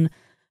 7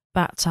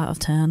 bats out of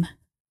 10.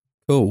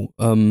 Cool.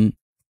 Now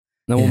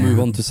we'll move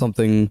on to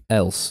something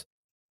else.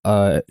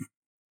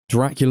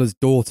 Dracula's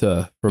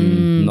Daughter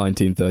from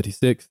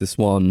 1936. This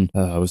one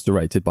was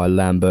directed by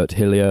Lambert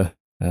Hillier,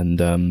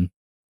 and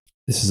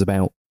this is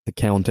about the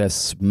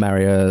Countess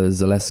Maria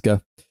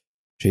Zaleska.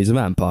 She's a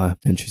vampire,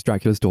 and she's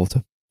Dracula's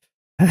daughter.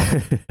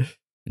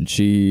 And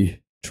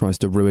she tries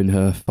to ruin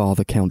her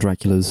father, Count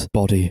Dracula's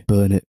body,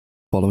 burn it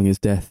following his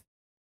death,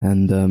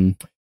 and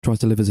tries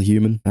to live as a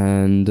human.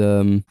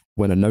 And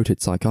when a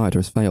noted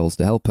psychiatrist fails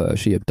to help her,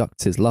 she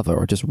abducts his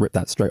lover. I just ripped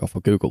that straight off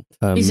of Google.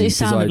 It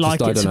sounded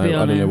like it, to be honest.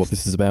 I don't know what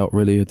this is about,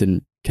 really. I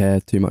didn't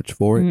care too much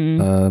for it.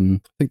 I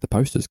think the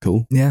poster's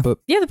cool. Yeah. But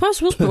yeah, the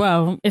poster was,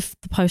 well, if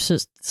the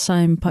poster's the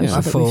same poster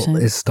I that we've thought seen.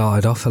 it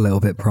started off a little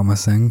bit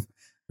promising.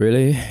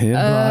 really?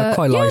 Yeah. I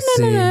quite like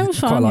it was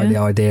fine, the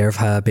idea of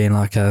her being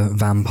like a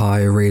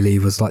vampire who really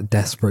was like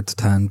desperate to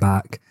turn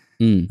back.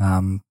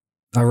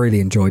 I really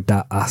enjoyed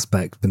that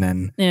aspect, but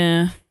then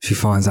she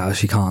finds out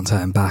she can't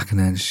turn back, and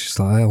then she's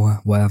like, oh,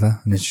 well,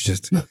 whatever, and then she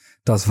just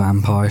does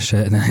vampire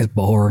shit, and then it's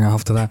boring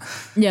after that.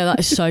 Yeah, that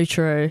is so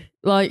true.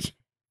 Like,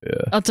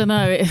 I don't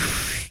know.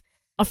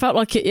 I felt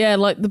like it,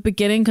 like the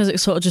beginning, because it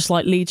sort of just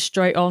like leads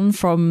straight on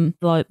from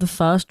like the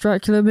first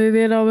Dracula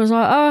movie, and I was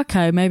like, oh,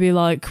 okay, maybe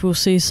like we'll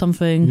see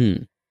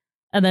something.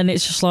 And then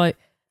it's just like,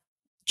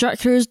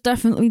 Dracula is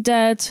definitely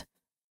dead,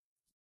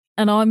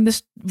 and I'm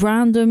this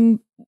random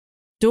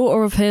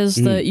daughter of his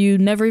that you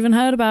never even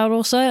heard about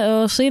or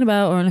seen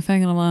about or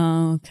anything, and I'm like,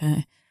 oh,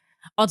 okay.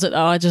 I don't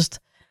know, I just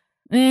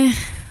Yeah.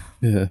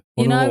 You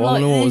know, I like,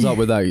 wonder what was up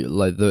with that.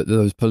 Like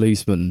those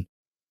policemen,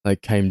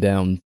 like came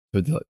down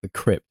to like the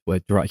crypt where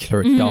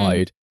Dracula had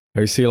died.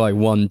 You see like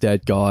one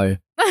dead guy,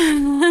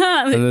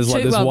 and there's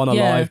like this one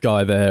alive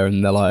guy there,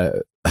 and they're like,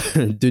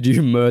 "Did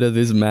you murder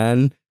this man?"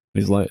 And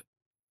he's like,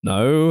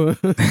 "No."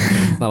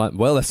 They're like,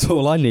 "Well, that's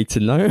all I need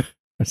to know,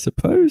 I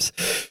suppose."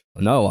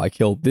 No, I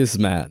killed this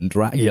man,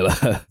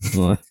 Dracula.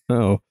 Like,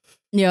 oh.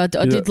 Yeah, I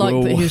did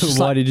like that he was just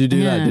why did you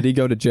do that? Did he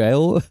go to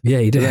jail? Yeah,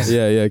 he did.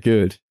 Yeah,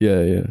 good.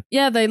 Yeah.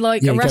 Yeah, they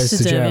like He goes arrested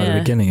to jail him. at the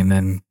beginning, and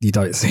then you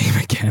don't see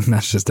him again.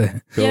 That's just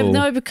it. Cool. Yeah,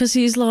 no, because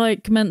he's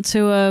like meant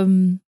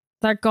to.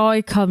 That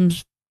guy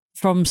comes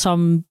from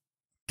some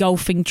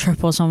golfing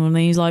trip or something, and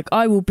he's like,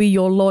 "I will be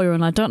your lawyer,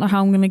 and I don't know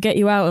how I'm going to get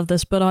you out of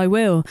this, but I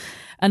will."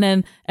 And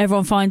then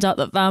everyone finds out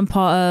that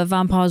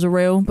vampires are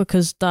real,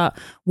 because that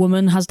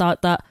woman has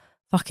that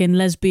fucking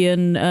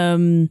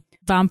lesbian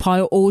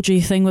vampire orgy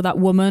thing with that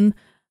woman,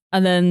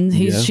 and then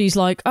she's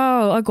like,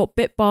 oh, I got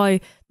bit by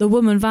the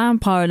woman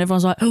vampire, and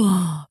everyone's like,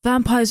 oh,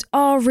 vampires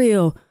are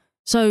real,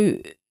 so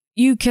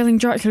you killing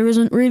Dracula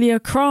isn't really a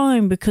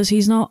crime because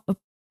he's not a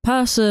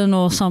person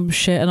or some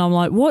shit. And I'm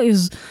like, what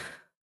is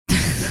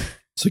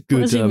it's a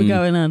good what is even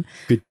going on?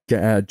 Good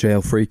get out of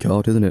jail free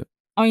card, isn't it?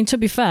 I mean, to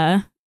be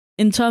fair,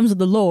 in terms of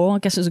the law, I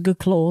guess it's a good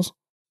clause.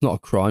 Not a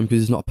crime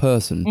because he's not a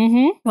person.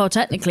 Well,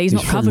 technically, he's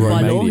not from covered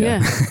by law.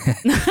 Romania.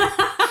 Yeah.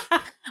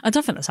 I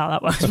don't think that's how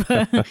that works.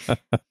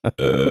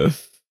 But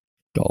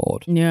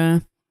God. yeah,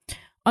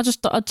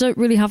 I don't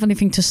really have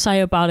anything to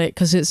say about it,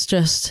 because it's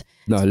just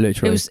No,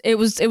 literally. it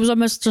was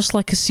almost just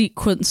like a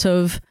sequence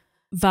of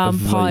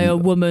vampire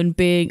woman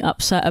being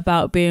upset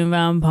about being a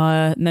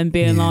vampire and then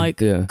being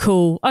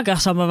cool, I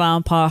guess I'm a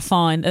vampire,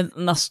 fine. And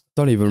that's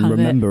don't even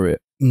remember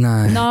it. No.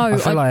 I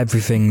feel like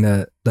everything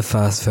that the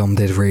first film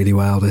did really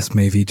well, this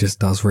movie just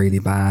does really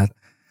bad.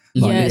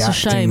 Like, it's a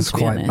shame. It's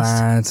quite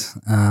bad.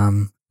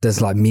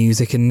 There's like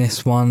music in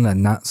this one,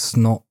 and that's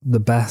not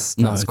the best.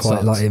 That's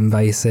quite like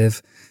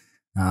invasive.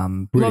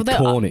 Really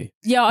corny.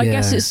 I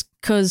guess it's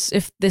because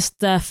if this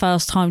their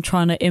first time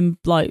trying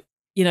to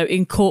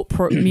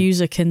incorporate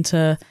music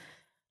into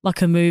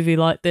like a movie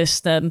like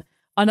this, then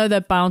I know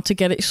they're bound to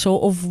get it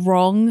sort of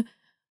wrong,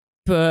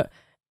 but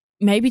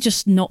maybe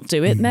just not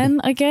do it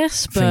then, I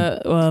guess.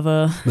 But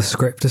whatever. The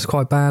script is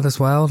quite bad as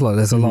well. Like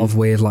there's a lot of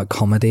weird like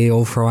comedy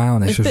all throughout,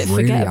 and it's just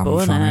really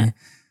unfunny.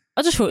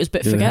 I just thought it was a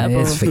bit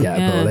forgettable. It is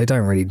forgettable. Yeah. They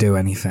don't really do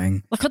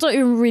anything. Like I don't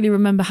even really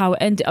remember how it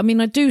ended. I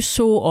mean, I do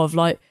sort of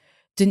like.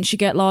 Didn't she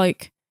get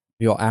like?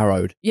 You got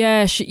arrowed.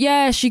 Yeah, she.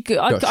 I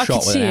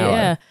could see it.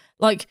 Yeah,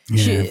 like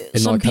she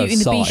some like Beauty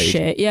and the Beast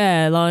shit.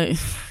 Yeah, like.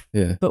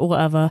 Yeah. But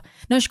whatever.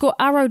 No, she got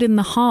arrowed in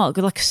the heart,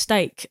 like a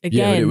stake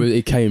again. Yeah, but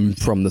it came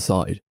from the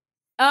side.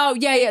 Oh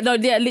yeah, no,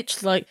 yeah,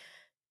 literally like.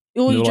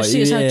 All you just see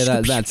is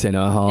her. That's in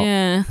her heart.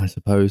 Yeah, I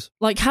suppose.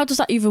 Like, how does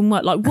that even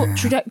work? Like, what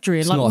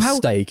trajectory? It's like, not a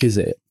stake, is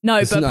it?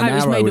 No, but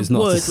apparently it was made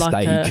of wood,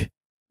 like a.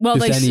 Well,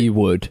 just any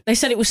wood. They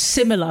said it was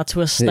similar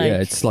to a stake.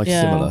 Yeah, it's like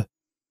similar.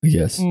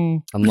 Yes,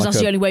 because that's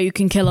the only way you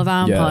can kill a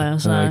vampire.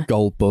 So. A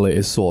gold bullet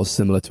is sort of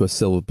similar to a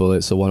silver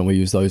bullet. So why don't we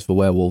use those for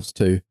werewolves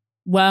too?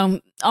 Well,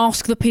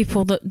 ask the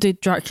people that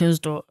did Dracula's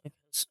daughter.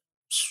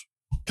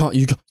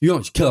 You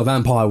can't kill a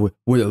vampire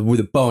with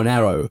a bow and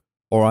arrow.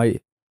 All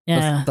right.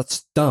 Yeah,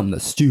 that's dumb.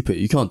 That's stupid.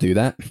 You can't do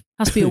that.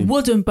 Has to be a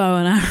wooden bow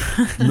and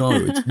arrow.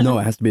 No,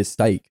 it has to be a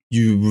stake.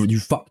 You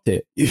fucked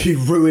it. You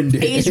ruined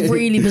it. It is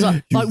really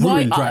bizarre. You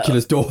ruined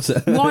Dracula's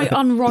daughter. Why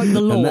unwrite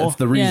the law? And that's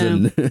the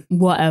reason. Yeah.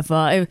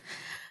 Whatever.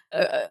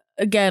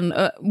 Again,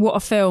 what a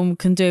film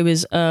can do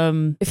is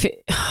the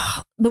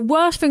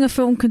worst thing a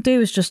film can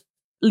do is just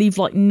leave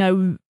like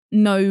no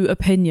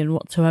opinion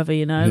whatsoever.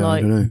 You know,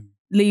 I don't know.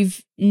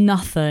 Leave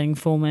nothing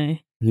for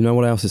me. You know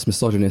what else is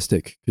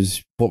misogynistic?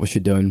 Because what was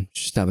she doing?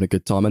 Just having a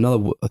good time.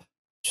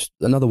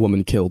 Another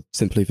woman killed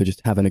simply for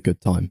just having a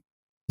good time.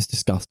 It's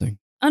disgusting.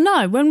 I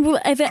know. When will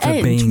it ever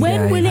end?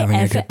 When will it ever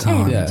end?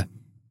 Yeah.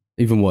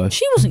 Even worse.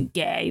 She wasn't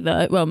gay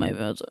though. Well, maybe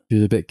I was. She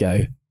was a bit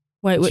gay.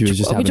 Wait, she was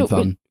just having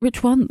fun.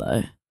 Which one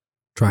though?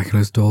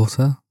 Dracula's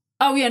daughter.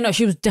 Oh yeah, no,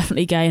 she was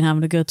definitely gay and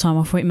having a good time.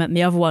 I thought you meant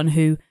the other one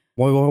who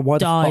why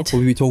died. The fuck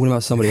were we talking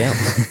about somebody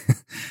else?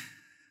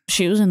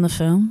 She was in the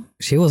film.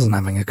 She wasn't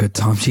having a good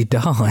time. She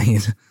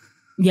died.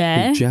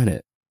 Yeah.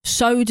 Janet.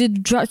 So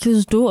did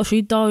Dracula's daughter.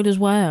 She died as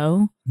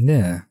well.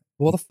 Yeah.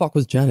 What the fuck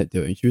was Janet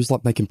doing? She was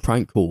like making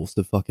prank calls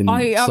to fucking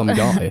some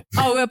guy.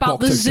 Oh, about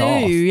the zoo.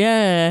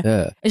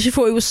 Yeah. And she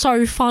thought it was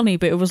so funny,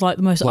 but it was like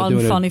the most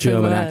unfunny thing.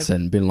 German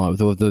accent, being like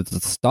the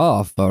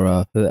staff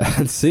are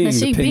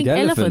seeing pink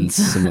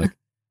elephants. I'm like,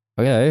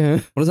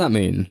 okay, what does that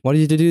mean? Why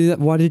did you do that?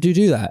 Why did you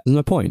do that? There's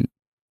no point.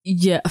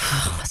 Yeah.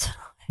 I don't know.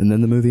 And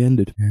then the movie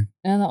ended.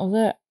 Yeah, that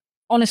was it.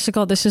 Honest to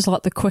God, this is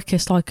like the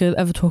quickest I could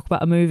ever talk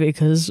about a movie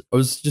because I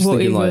was just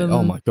thinking like,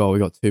 oh my God, we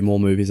got 2 more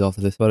movies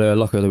after this. But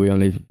luckily we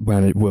only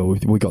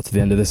we got to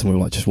the end of this and we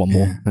were like, just one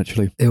more,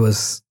 actually. It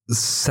was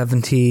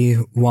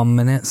 71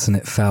 minutes and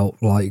it felt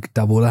like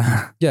double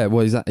that. Yeah,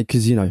 well, exactly,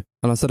 because, and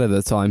I said it at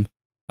the time,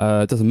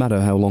 it doesn't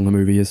matter how long a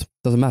movie is. It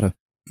doesn't matter.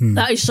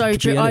 That is so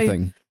true. I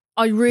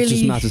really... It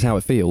just matters how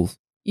it feels.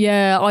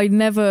 Yeah, I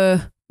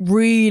never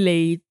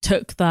really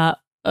took that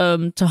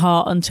to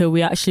heart until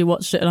we actually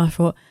watched it and I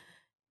thought,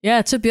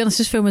 yeah, to be honest,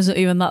 this film isn't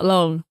even that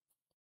long,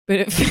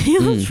 but it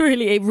feels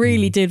it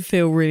really did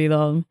feel really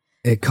long.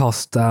 It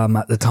cost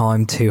at the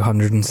time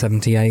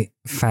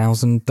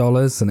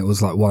 $278,000 and it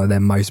was like one of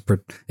their most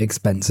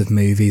expensive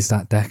movies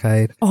that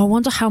decade. Oh, I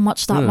wonder how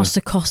much that must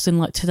have cost in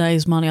like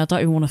today's money. I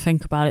don't even want to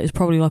think about it. It's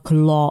probably like a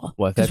lot.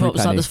 Because what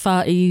was that? There's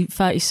 30,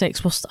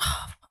 36,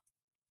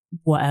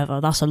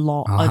 whatever. That's a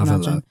lot, I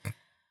imagine.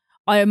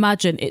 I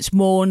imagine it's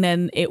more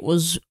than it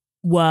was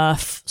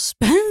worth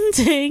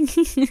spending.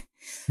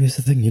 Here's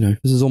the thing,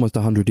 this is almost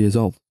 100 years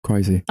old.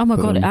 Crazy. Oh my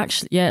God, it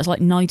actually, it's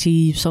like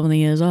 90 something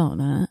years old,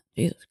 isn't it?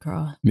 Jesus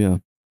Christ. Yeah.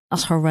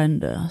 That's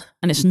horrendous.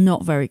 And it's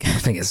not very good. I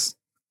think it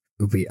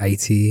would be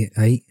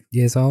 88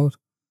 years old.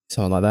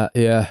 Something like that,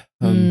 yeah.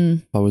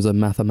 If I was a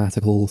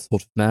mathematical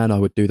sort of man, I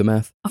would do the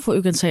math. I thought you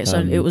were going to say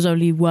it was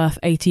only worth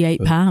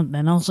 £88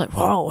 then. I was like,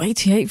 whoa,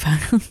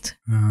 £88?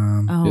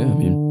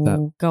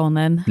 Go on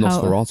then.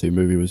 Nosferatu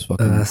movie was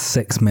fucking...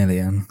 6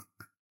 million.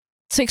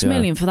 6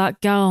 million for that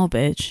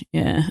garbage?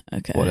 Yeah,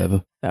 okay.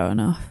 Whatever. Fair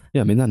enough.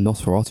 Yeah, I mean, that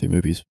Nosferatu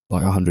movie's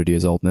like 100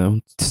 years old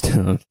now.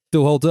 Still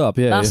holds up,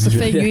 yeah. That's the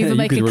thing. You either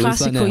make it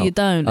classic or you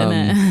don't,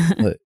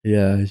 innit?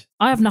 Yeah.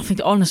 I have nothing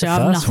to... Honestly, I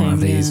have nothing. One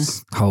of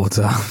these holds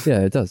up. Yeah,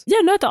 it does.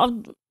 Yeah, no, it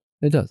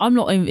does. I'm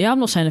not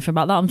saying anything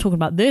about that. I'm talking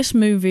about this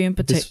movie in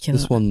particular.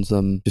 This one's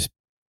just...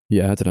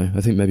 Yeah, I don't know.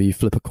 I think maybe you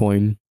flip a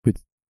coin with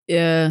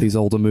these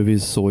older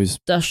movies. It's always...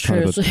 That's true.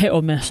 It's a hit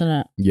or miss, isn't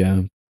it?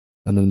 Yeah.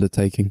 an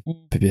undertaking.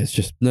 Maybe it's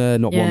just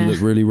not one that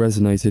really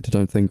resonated, I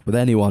don't think, with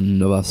any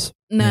one of us.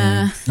 Nah.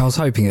 Yeah. I was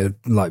hoping it'd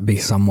like be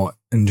somewhat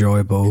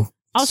enjoyable.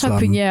 I was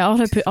hoping like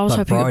hoping it'd be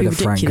Bride of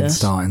ridiculous.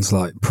 Frankenstein's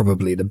like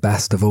probably the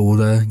best of all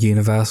the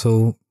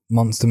Universal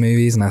monster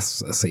movies, and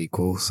that's a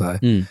sequel, so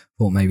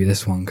thought maybe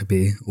this one could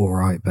be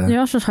alright, but yeah,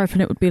 I was just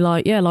hoping it would be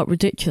like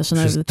ridiculous and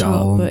over the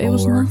dull top, but it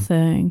was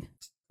nothing.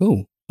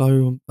 Cool.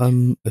 So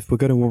if we're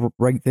going to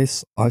rate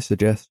this, I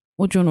suggest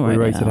what do you want to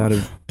rate it out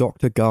of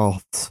Dr.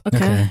 Garth's.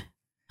 Okay.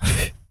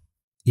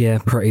 Yeah,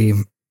 pretty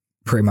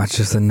much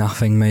just a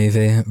nothing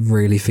movie,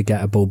 really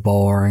forgettable,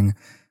 boring,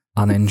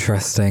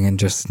 uninteresting, and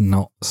just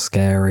not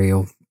scary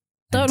or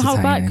don't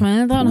hold back,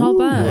 man, don't hold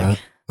back.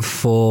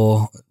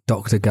 4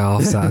 Dr.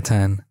 Garths out of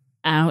 10.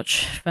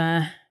 Ouch.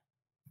 Fair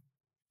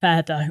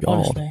though, God,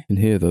 honestly. I can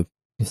hear the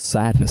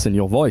sadness in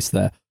your voice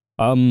there.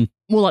 More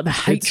like the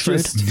It's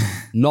hatred. just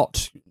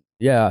not,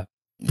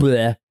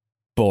 bleh,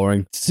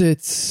 boring.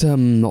 It's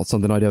not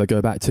something I'd ever go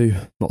back to.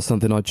 Not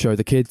something I'd show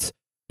the kids.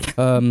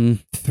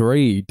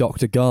 3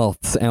 Dr.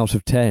 Garths out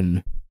of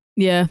 10.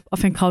 Yeah, I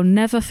think I'll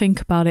never think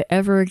about it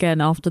ever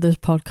again after this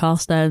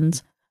podcast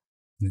ends.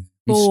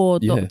 4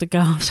 Dr.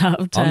 Garths out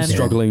of 10. I'm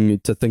struggling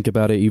to think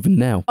about it even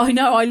now. I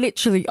know, I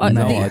literally...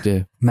 No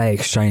idea. May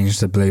exchange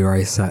the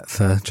Blu-ray set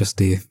for just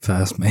the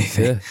first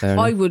movie. Yeah, fair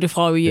I enough. would if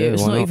I were you. Yeah,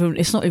 It's why not?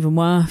 it's not even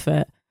worth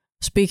it.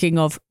 Speaking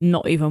of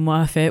not even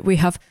worth it, we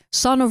have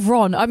Son of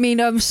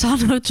Dracula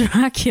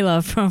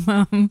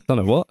from Son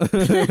of what?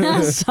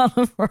 Son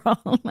of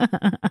Ron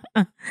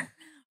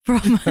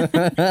from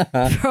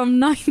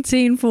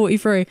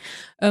 1943,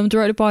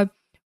 directed by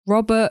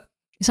Robert.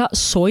 Is that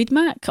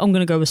Soydmak? I'm going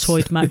to go with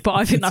Soydmak, but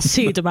I think that's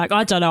Cedermak.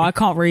 I don't know. I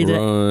can't read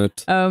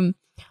it. Right.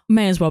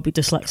 May as well be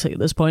dyslexic at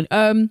this point.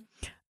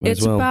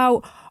 It's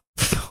about.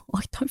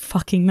 I don't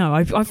fucking know.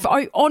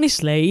 I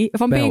honestly,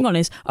 if I'm being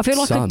honest, I feel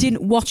like I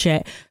didn't watch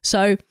it.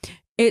 So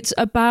it's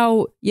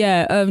about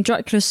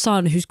Dracula's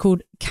son, who's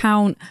called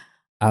Count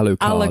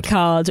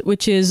Alucard,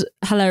 which is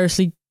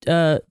hilariously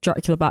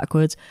Dracula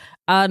backwards.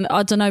 And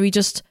I don't know.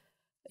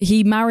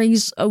 He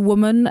marries a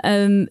woman,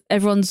 and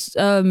everyone's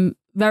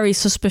very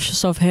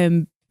suspicious of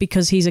him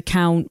because he's a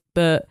count.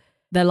 But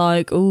they're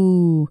like,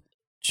 ooh,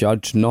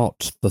 judge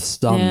not the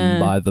son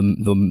by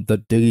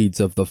the deeds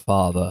of the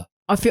father.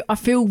 I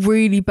feel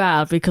really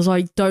bad because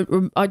I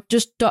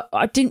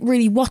didn't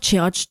really watch it.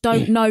 I just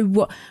don't know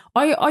what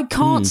I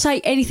can't say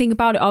anything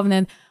about it other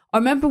than I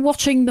remember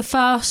watching the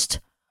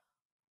first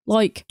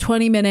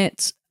 20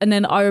 minutes, and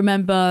then I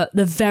remember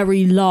the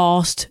very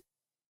last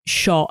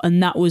shot,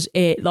 and that was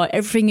it. Like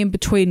everything in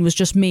between was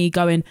just me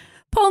going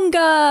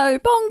pongo,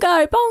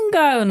 pongo,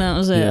 pongo, and that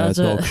was it. Yeah, a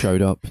dog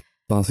showed up.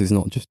 Darcy's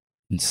not just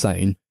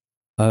insane.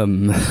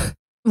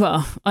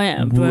 Well, I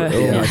am, but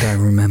I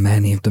don't remember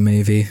any of the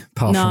movie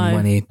apart from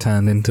when he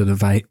turned into the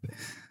vape.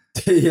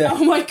 Yeah.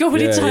 Oh my god,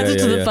 when he turned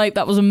into the vape,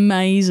 that was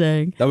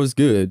amazing. That was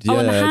good. Yeah,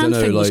 and the hand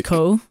thing was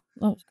cool.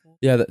 That was cool.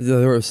 Yeah,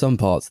 there are some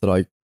parts that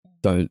I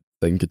don't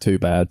think are too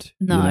bad.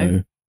 No. You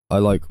know? I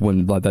like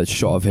when that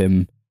shot of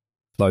him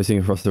floating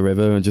across the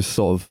river and just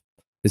sort of,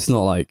 it's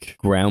not like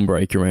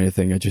groundbreaking or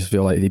anything. I just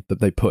feel like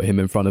they put him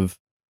in front of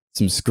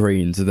some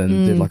screens and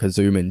then did like a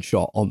zoom in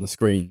shot on the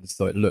screens,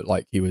 so it looked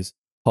like he was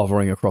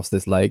hovering across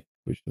this lake,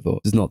 which I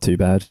thought is not too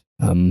bad.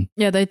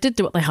 Yeah, they did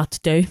do what they had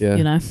to do,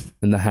 you know.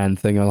 And the hand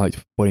thing, I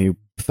liked when he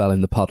fell in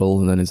the puddle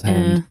and then his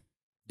hand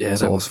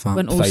that was fun.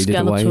 Went all Faded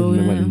away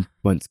and then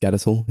went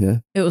skeletal,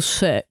 It was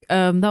sick.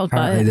 That was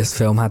apparently this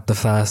film had the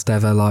first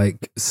ever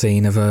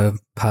scene of a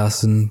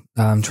person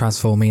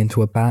transforming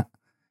into a bat.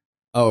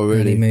 Oh,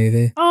 really?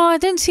 Movie. Oh, I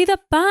didn't see the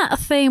bat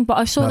thing, but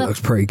I saw that. Looks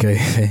pretty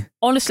goofy.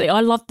 Honestly, I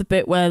loved the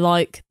bit where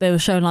they were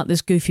showing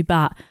this goofy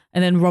bat,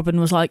 and then Robin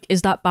was like,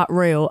 "Is that bat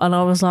real?" And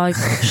I was like,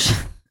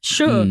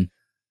 "Sure,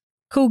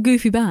 cool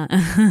goofy bat."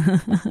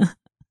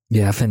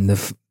 Yeah, I think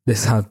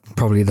this had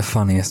probably the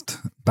funniest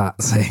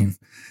bat scene.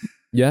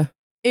 Yeah,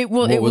 it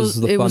was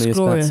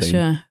glorious.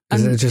 Yeah,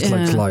 because it just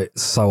looked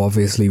so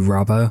obviously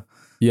rubber.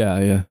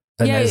 Yeah.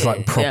 And there's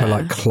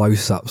proper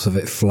close-ups of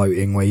it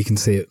floating where you can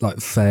see it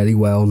fairly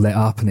well lit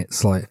up, and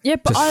it's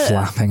just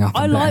flapping up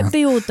and down. I like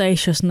the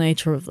audacious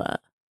nature of that.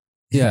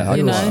 Yeah,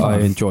 I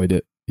enjoyed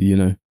it. You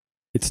know,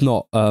 it's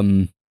not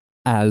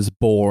as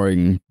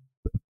boring,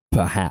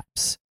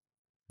 perhaps,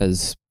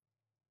 as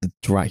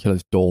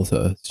Dracula's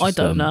daughter. I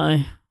don't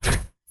know.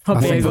 I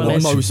think for the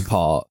most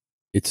part,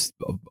 it's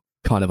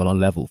kind of on a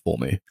level for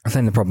me. I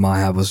think the problem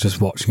I had was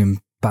just watching him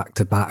back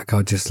to back.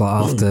 I just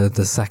after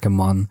the second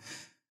one,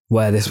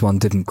 where this one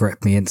didn't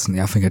grip me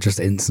instantly, I think I just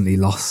instantly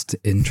lost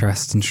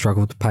interest and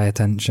struggled to pay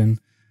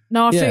attention.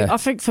 No, I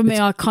think for me,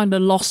 I kind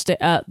of lost it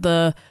at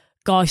the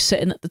guy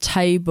sitting at the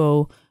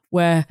table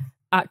where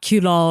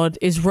Aculard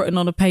is written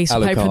on a piece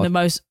of paper in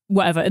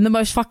the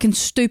most fucking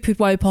stupid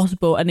way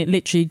possible, and it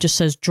literally just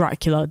says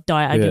Dracula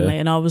diagonally,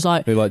 and I was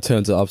like, he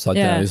turns it upside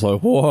down. He's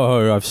like,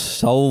 "Whoa, I've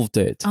solved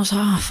it." I was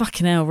like, "Oh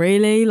fucking hell,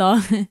 really?"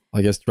 I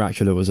guess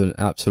Dracula was an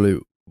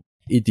absolute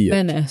idiot.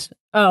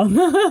 Oh,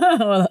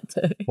 well, that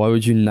too. Why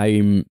would you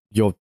name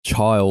your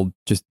child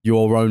just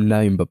your own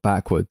name but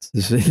backwards?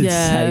 It's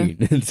insane.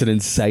 It's an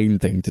insane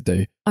thing to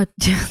do.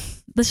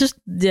 There's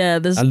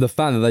and the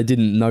fact that they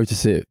didn't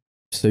notice it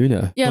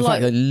sooner. Yeah, the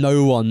fact that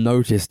no one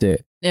noticed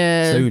it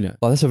sooner.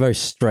 Like, that's a very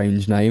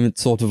strange name.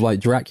 It's sort of like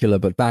Dracula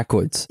but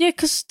backwards. Yeah,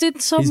 because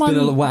did someone?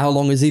 How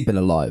long has he been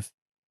alive?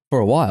 For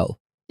a while.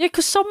 Yeah,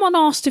 because someone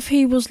asked if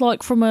he was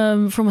like from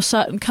a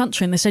certain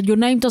country, and they said your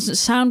name doesn't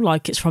sound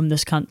like it's from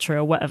this country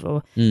or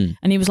whatever. And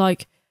he was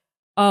like,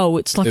 "Oh,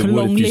 it's like a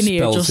long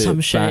lineage or some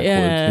shit."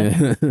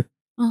 Yeah.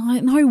 I'm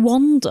like, no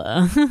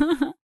wonder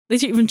they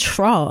didn't even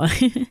try.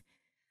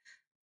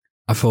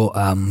 I thought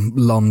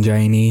Lon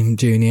Chaney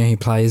Jr., who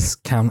plays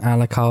Count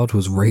Alucard,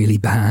 was really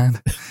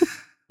bad.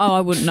 Oh,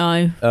 I wouldn't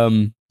know.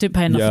 Didn't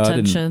pay enough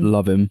attention. I didn't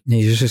love him.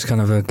 He was just kind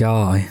of a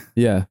guy.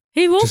 Yeah.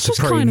 He was just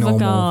kind of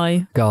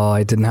a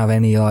guy. Didn't have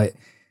any like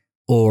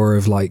aura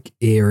of like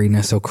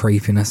eeriness or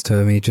creepiness to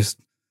him. He just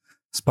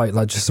spoke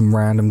like just some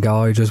random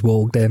guy who just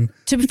walked in.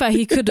 To be fair,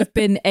 he could have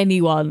been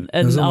anyone,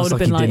 and I would have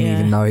been like, he didn't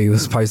even know he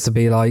was supposed to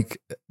be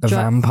like a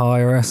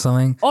vampire or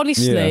something.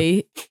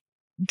 Honestly,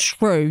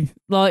 true.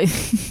 Like,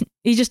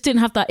 he just didn't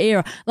have that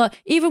era. Like,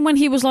 even when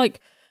he was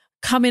like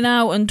coming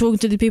out and talking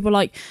to the people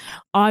like,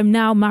 I'm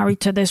now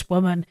married to this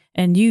woman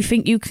and you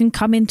think you can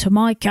come into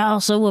my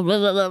castle, blah,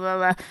 blah, blah,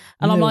 blah.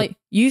 And I'm like,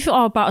 you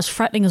are about as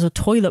threatening as a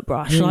toilet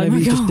brush. Yeah, like,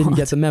 maybe he just didn't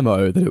get the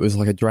memo that it was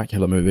like a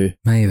Dracula movie.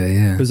 Maybe,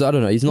 yeah. Because I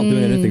don't know, he's not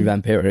doing anything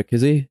vampiric,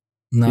 is he?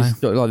 No. He's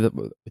got, like,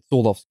 it's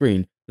all off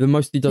screen. The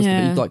most he does,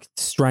 he like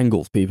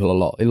strangles people a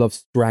lot. He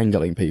loves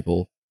strangling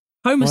people.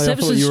 Homer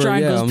Simpson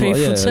strangles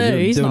people too.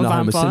 He's not a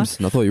vampire.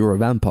 Simpson. I thought you were a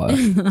vampire.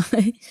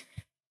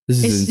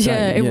 This is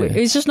insane.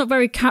 It's just not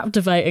very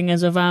captivating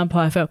as a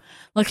vampire film.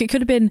 Like, it could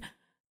have been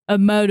a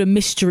murder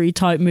mystery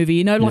type movie,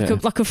 you know,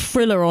 like a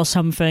thriller or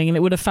something, and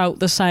it would have felt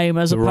the same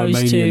as opposed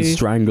Romanian to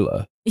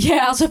Strangler.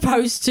 Yeah, as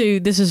opposed to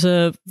this is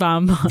a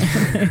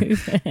vampire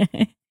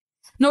movie.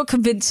 Not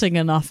convincing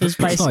enough is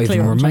basically it's not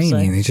even what I'm Romanian.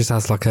 saying. He just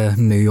has like a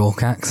New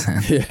York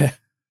accent. Yeah,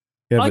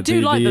 I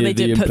do like that they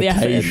did put the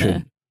effort in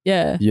there.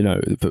 Yeah, you know,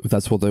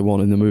 that's what they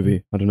want in the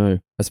movie. I don't know.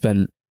 I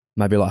spent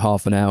maybe like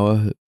half an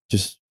hour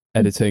just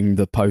editing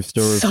the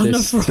poster of Son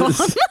this. of Ron.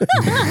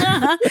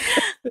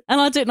 And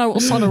I didn't know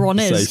what Son of Ron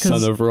is. Say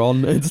Son of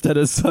Ron instead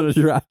of Son of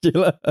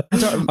Dracula. I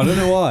don't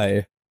know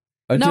why.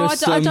 I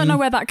don't know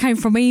where that came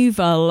from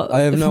either. I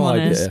have no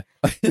idea.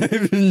 I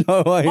have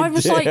no idea. I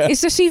was like,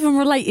 is this even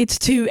related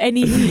to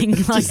anything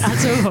like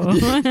at all?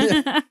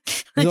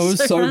 I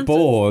was so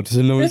bored,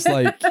 and I was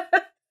like,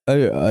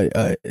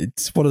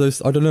 it's one of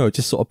those. I don't know. It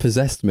just sort of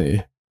possessed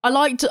me. I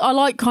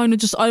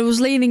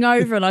was leaning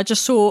over and I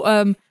just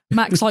saw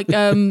Max like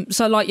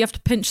so like you have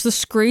to pinch the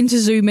screen to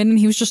zoom in, and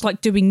he was just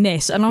like doing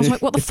this, and I was like,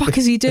 what the fuck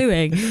is he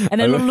doing? And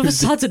then all of a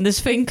sudden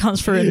this thing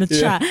comes through in the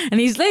chat, and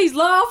he's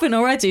laughing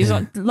already. He's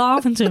like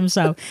laughing to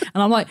himself,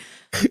 and I'm like,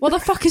 what the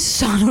fuck is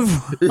Son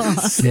of Ron?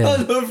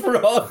 Son of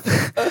Ron.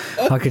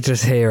 I could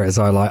just hear as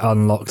I like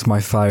unlocked my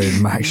phone,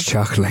 Max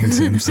chuckling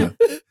to himself.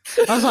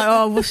 I was like,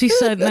 oh, what's he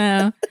said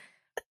now?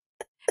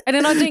 And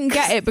then I didn't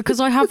get it because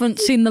I haven't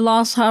seen the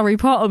last Harry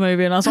Potter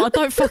movie, and I was like,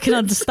 I don't fucking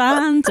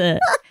understand it.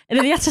 And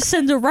then he had to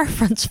send a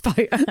reference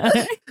photo.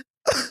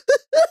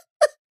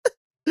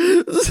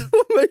 That's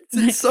what makes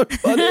it so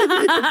funny.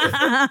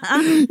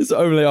 It's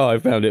only I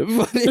found it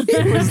funny.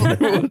 It was like,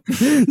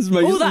 this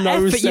makes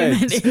no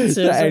sense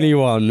to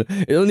anyone.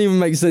 It doesn't even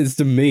make sense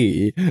to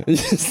me.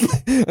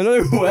 I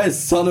don't know where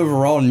Son of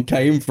Ron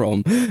came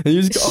from. And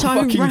you just got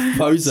a fucking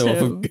photo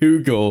off of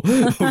Google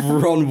of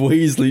Ron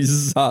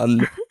Weasley's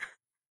son.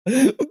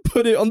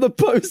 Put it on the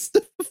poster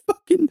for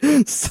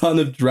fucking Son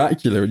of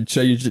Dracula and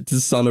changed it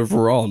to Son of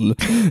Ron.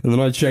 And then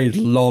I changed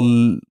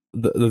Lon,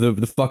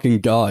 the fucking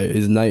guy,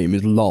 his name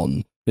is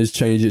Lon. Just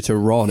changed it to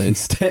Ron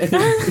instead.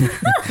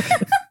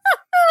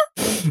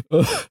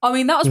 I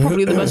mean, that was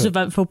probably the most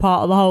eventful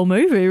part of the whole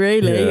movie,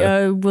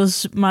 really,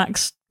 was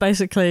Max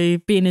basically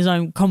being his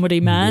own comedy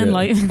man. Yeah.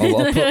 Like,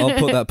 I'll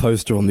put that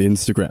poster on the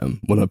Instagram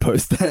when I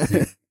post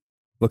that.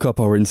 Look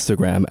up our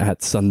Instagram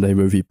at Sunday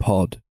Movie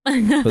Pod.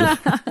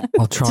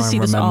 I'll try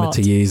and remember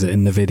to use it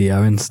in the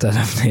video instead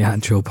of the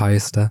actual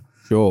poster.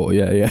 Sure,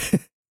 yeah.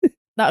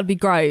 That would be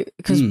great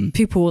because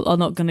people are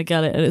not going to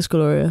get it, and it's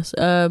glorious.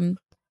 Son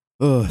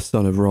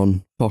of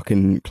Ron,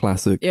 fucking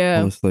classic.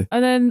 Yeah, honestly.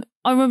 And then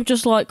I remember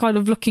just like kind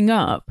of looking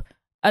up,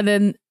 and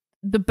then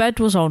the bed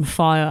was on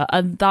fire,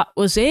 and that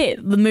was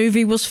it. The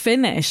movie was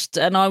finished,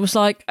 and I was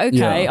like,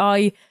 okay,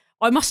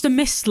 I must have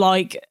missed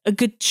like a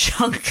good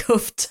chunk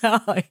of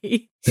time.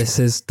 This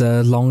is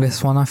the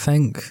longest one, I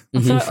think.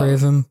 The three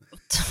of them,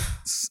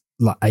 it's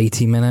like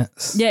 80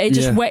 minutes. Yeah, it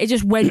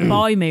just went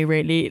by me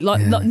really.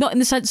 Like not in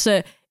the sense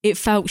that it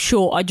felt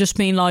short. I just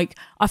mean like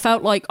I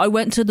felt like I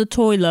went to the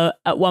toilet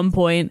at one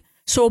point,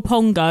 saw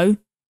Pongo,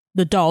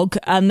 the dog,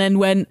 and then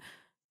went,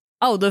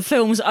 oh, the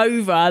film's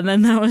over, and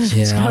then that was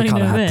just I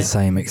kind of had it. the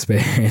same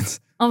experience.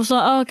 I was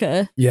like, oh,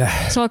 okay,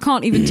 yeah. So I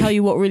can't even tell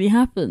you what really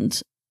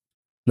happened.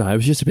 No, it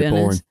was just a bit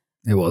boring.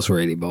 It was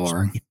really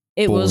boring.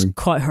 It was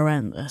quite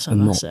horrendous, I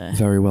must say.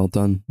 Very well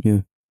done,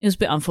 yeah. It was a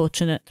bit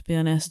unfortunate, to be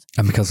honest.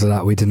 And because of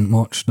that, we didn't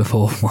watch the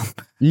fourth one.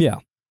 Yeah.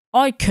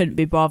 I couldn't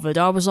be bothered.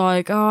 I was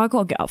like, I got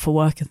to get up for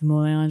work in the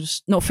morning. I'm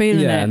just not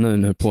feeling it. Yeah,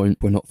 no point.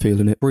 We're not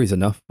feeling it. Breeze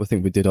enough. I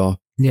think we did our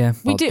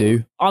we did.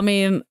 due. I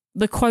mean,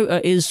 the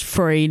quota is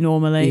 3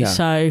 normally,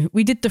 so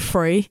we did the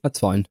 3. That's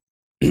fine.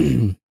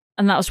 And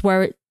that's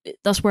where it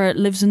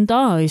lives and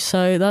dies.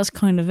 So that's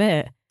kind of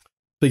it.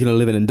 Speaking of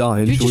living and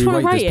dying, you just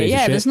want to rate it?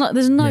 Yeah, there's no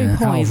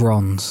point. Out of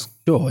Ron's.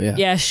 Sure, yeah.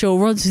 Yeah, sure.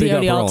 Ron's the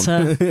only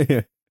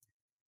answer.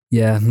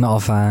 Yeah, not a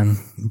fan.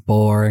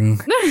 Boring.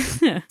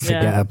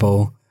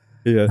 Forgettable.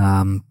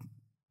 Yeah.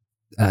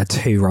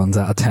 2 Rons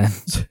out of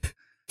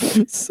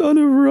 10. Son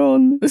of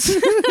Ron. I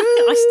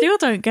still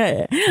don't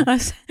get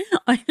it.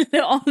 I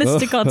honest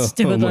to God,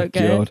 still don't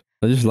get it.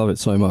 I just love it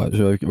so much.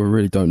 I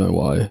really don't know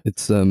why.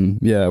 It's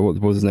what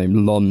was his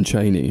name? Lon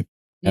Chaney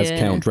as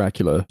Count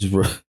Dracula.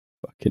 Just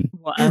fucking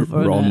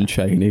whatever. Ron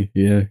Chaney.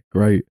 Yeah,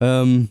 great.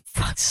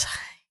 Fuck's sake.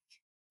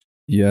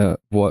 Yeah,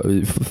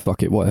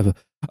 fuck it, whatever.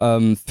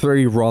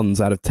 3 Rons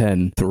out of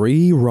 10.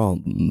 3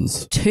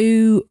 Rons.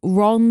 2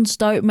 Rons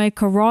don't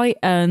make a right,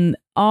 and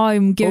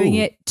I'm giving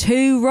it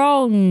 2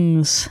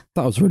 wrongs.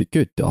 That was really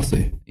good,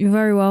 Darcy. You're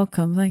very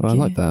welcome. Thank you. I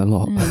like that a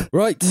lot. Yeah.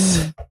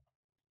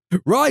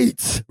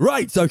 Right.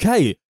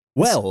 Okay.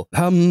 Well,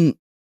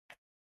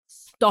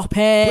 Stop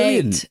it.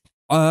 Brilliant.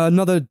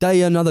 Another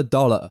day, another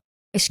dollar.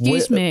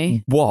 Excuse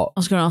me. What? I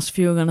was going to ask if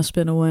you were going to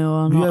spin a wheel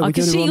or not. Yeah, I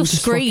can see your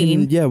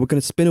screen. We're going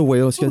to spin a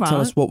wheel. It's going to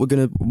tell us what we're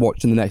going to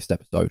watch in the next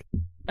episode.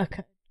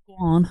 Okay, go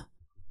on.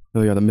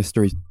 Oh yeah, the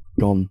mystery's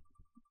gone.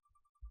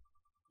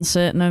 That's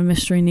it. No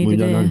mystery needed We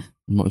don't here. know.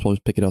 We might as well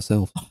just pick it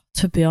ourselves.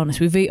 To be honest,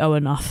 we veto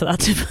enough for that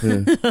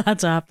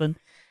to happen.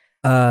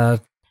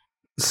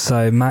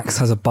 So Max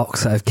has a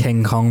box set of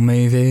King Kong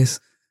movies.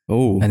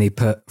 Oh, and he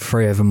put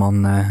 3 of them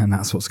on there, and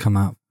that's what's come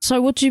up.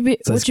 So would you be?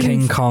 So it's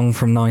King Kong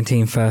from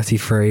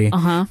 1933,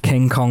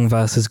 King Kong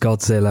versus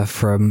Godzilla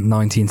from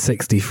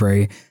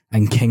 1963,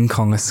 and King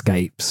Kong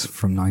Escapes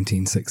from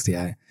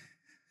 1968.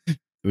 Do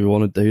we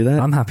want to do that?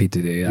 I'm happy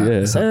to do that. Yeah,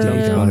 it's up to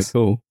you guys.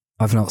 Cool.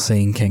 I've not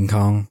seen King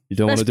Kong. You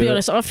don't want to do it?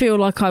 Let's be honest, I feel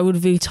like I would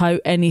veto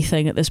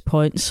anything at this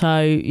point.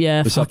 So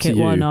yeah, fuck it,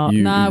 why not?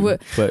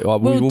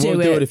 We'll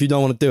do it if you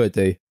don't want to do it,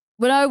 D.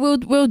 Well, no,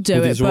 we'll do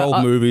it. These are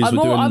old movies. I'm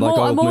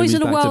always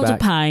in a world of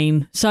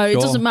pain, so it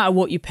Sure. doesn't matter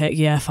what you pick.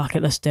 Yeah, fuck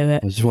it, let's do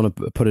it. I just want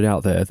to put it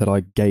out there that I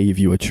gave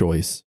you a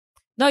choice.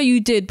 No,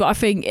 you did, but I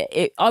think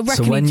I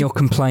reckon. So when you're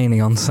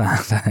complaining on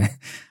Saturday,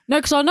 no,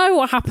 because I know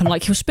what happened.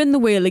 Like he'll spin the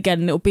wheel again,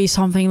 and it'll be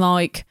something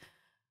like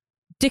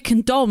Dick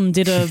and Dom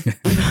did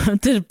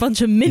a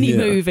bunch of mini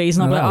movies,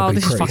 and I'm like, oh,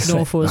 this is fucking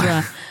awful as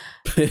well.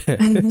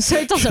 So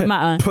it doesn't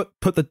matter.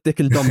 Put the Dick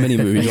and Dom mini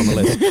movies on the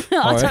list.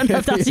 I don't know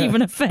if that's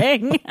even a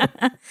thing.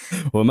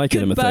 We're making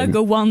them a thing.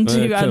 Burger 1,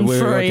 2, and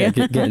 3.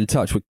 Get in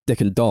touch with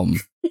Dick and Dom.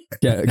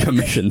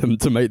 Commission them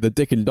to make the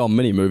Dick and Dom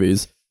mini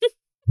movies.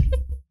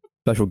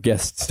 Special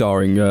guest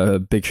starring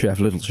Big Chef,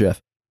 Little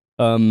Chef.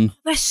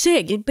 That's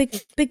sick.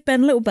 Big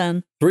Ben, Little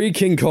Ben. 3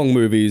 King Kong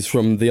movies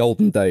from the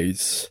olden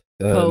days.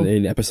 Cool.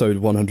 In episode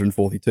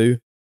 142.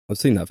 I've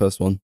seen that first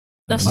one.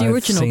 That's the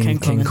original King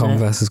Kong. King Kong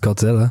versus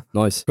Godzilla.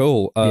 Nice.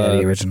 Cool. Yeah,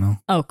 the original.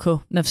 Oh,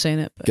 cool. Never seen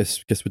it. But...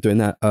 Guess we're doing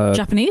that.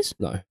 Japanese?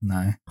 No.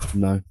 No.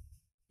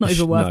 Not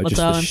even worth my just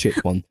time. the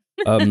shit one.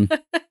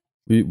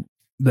 The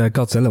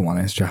Godzilla one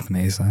is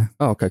Japanese, though.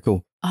 Oh, okay,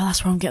 cool. Oh,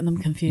 that's where I'm getting them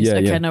confused. Yeah,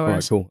 okay, no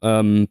worries. All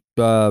right,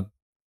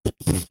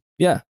 cool.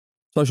 Yeah.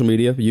 Social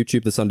media,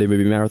 YouTube, The Sunday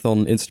Movie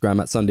Marathon,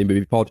 Instagram at Sunday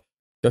Movie Pod.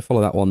 Go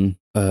follow that one,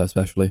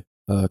 especially,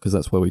 because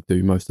that's where we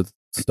do most of the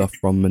stuff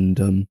from, and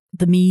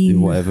the meme.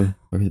 do whatever.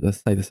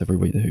 Let's say this every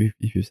week.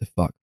 Who says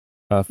fuck?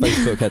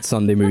 Facebook at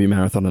Sunday Movie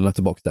Marathon, and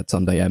Letterboxd at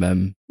Sunday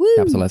MM. Woo!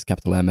 Capital S,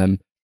 capital MM.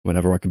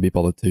 Whenever I can be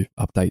bothered to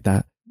update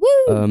that.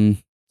 Woo!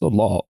 It's a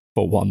lot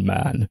for one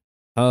man.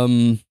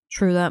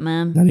 True that,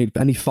 man.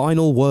 Any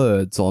final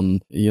words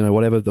on,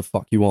 whatever the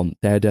fuck you want?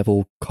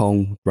 Daredevil,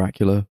 Kong,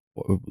 Dracula,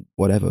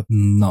 whatever.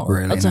 Not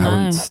really. I don't know.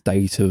 Current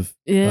state of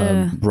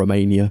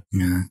Romania.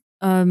 Yeah.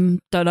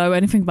 Don't know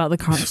anything about the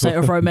current state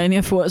of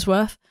Romania for what it's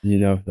worth.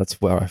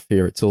 That's where I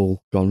fear it's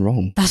all gone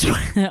wrong. That's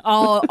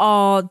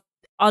our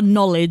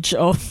knowledge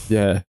of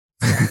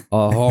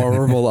our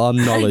horrible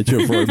unknowledge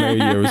of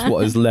Romania is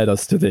what has led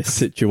us to this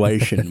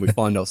situation we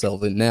find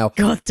ourselves in now.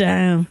 God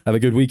damn. Have a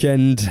good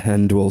weekend,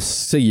 and we'll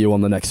see you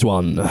on the next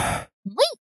one.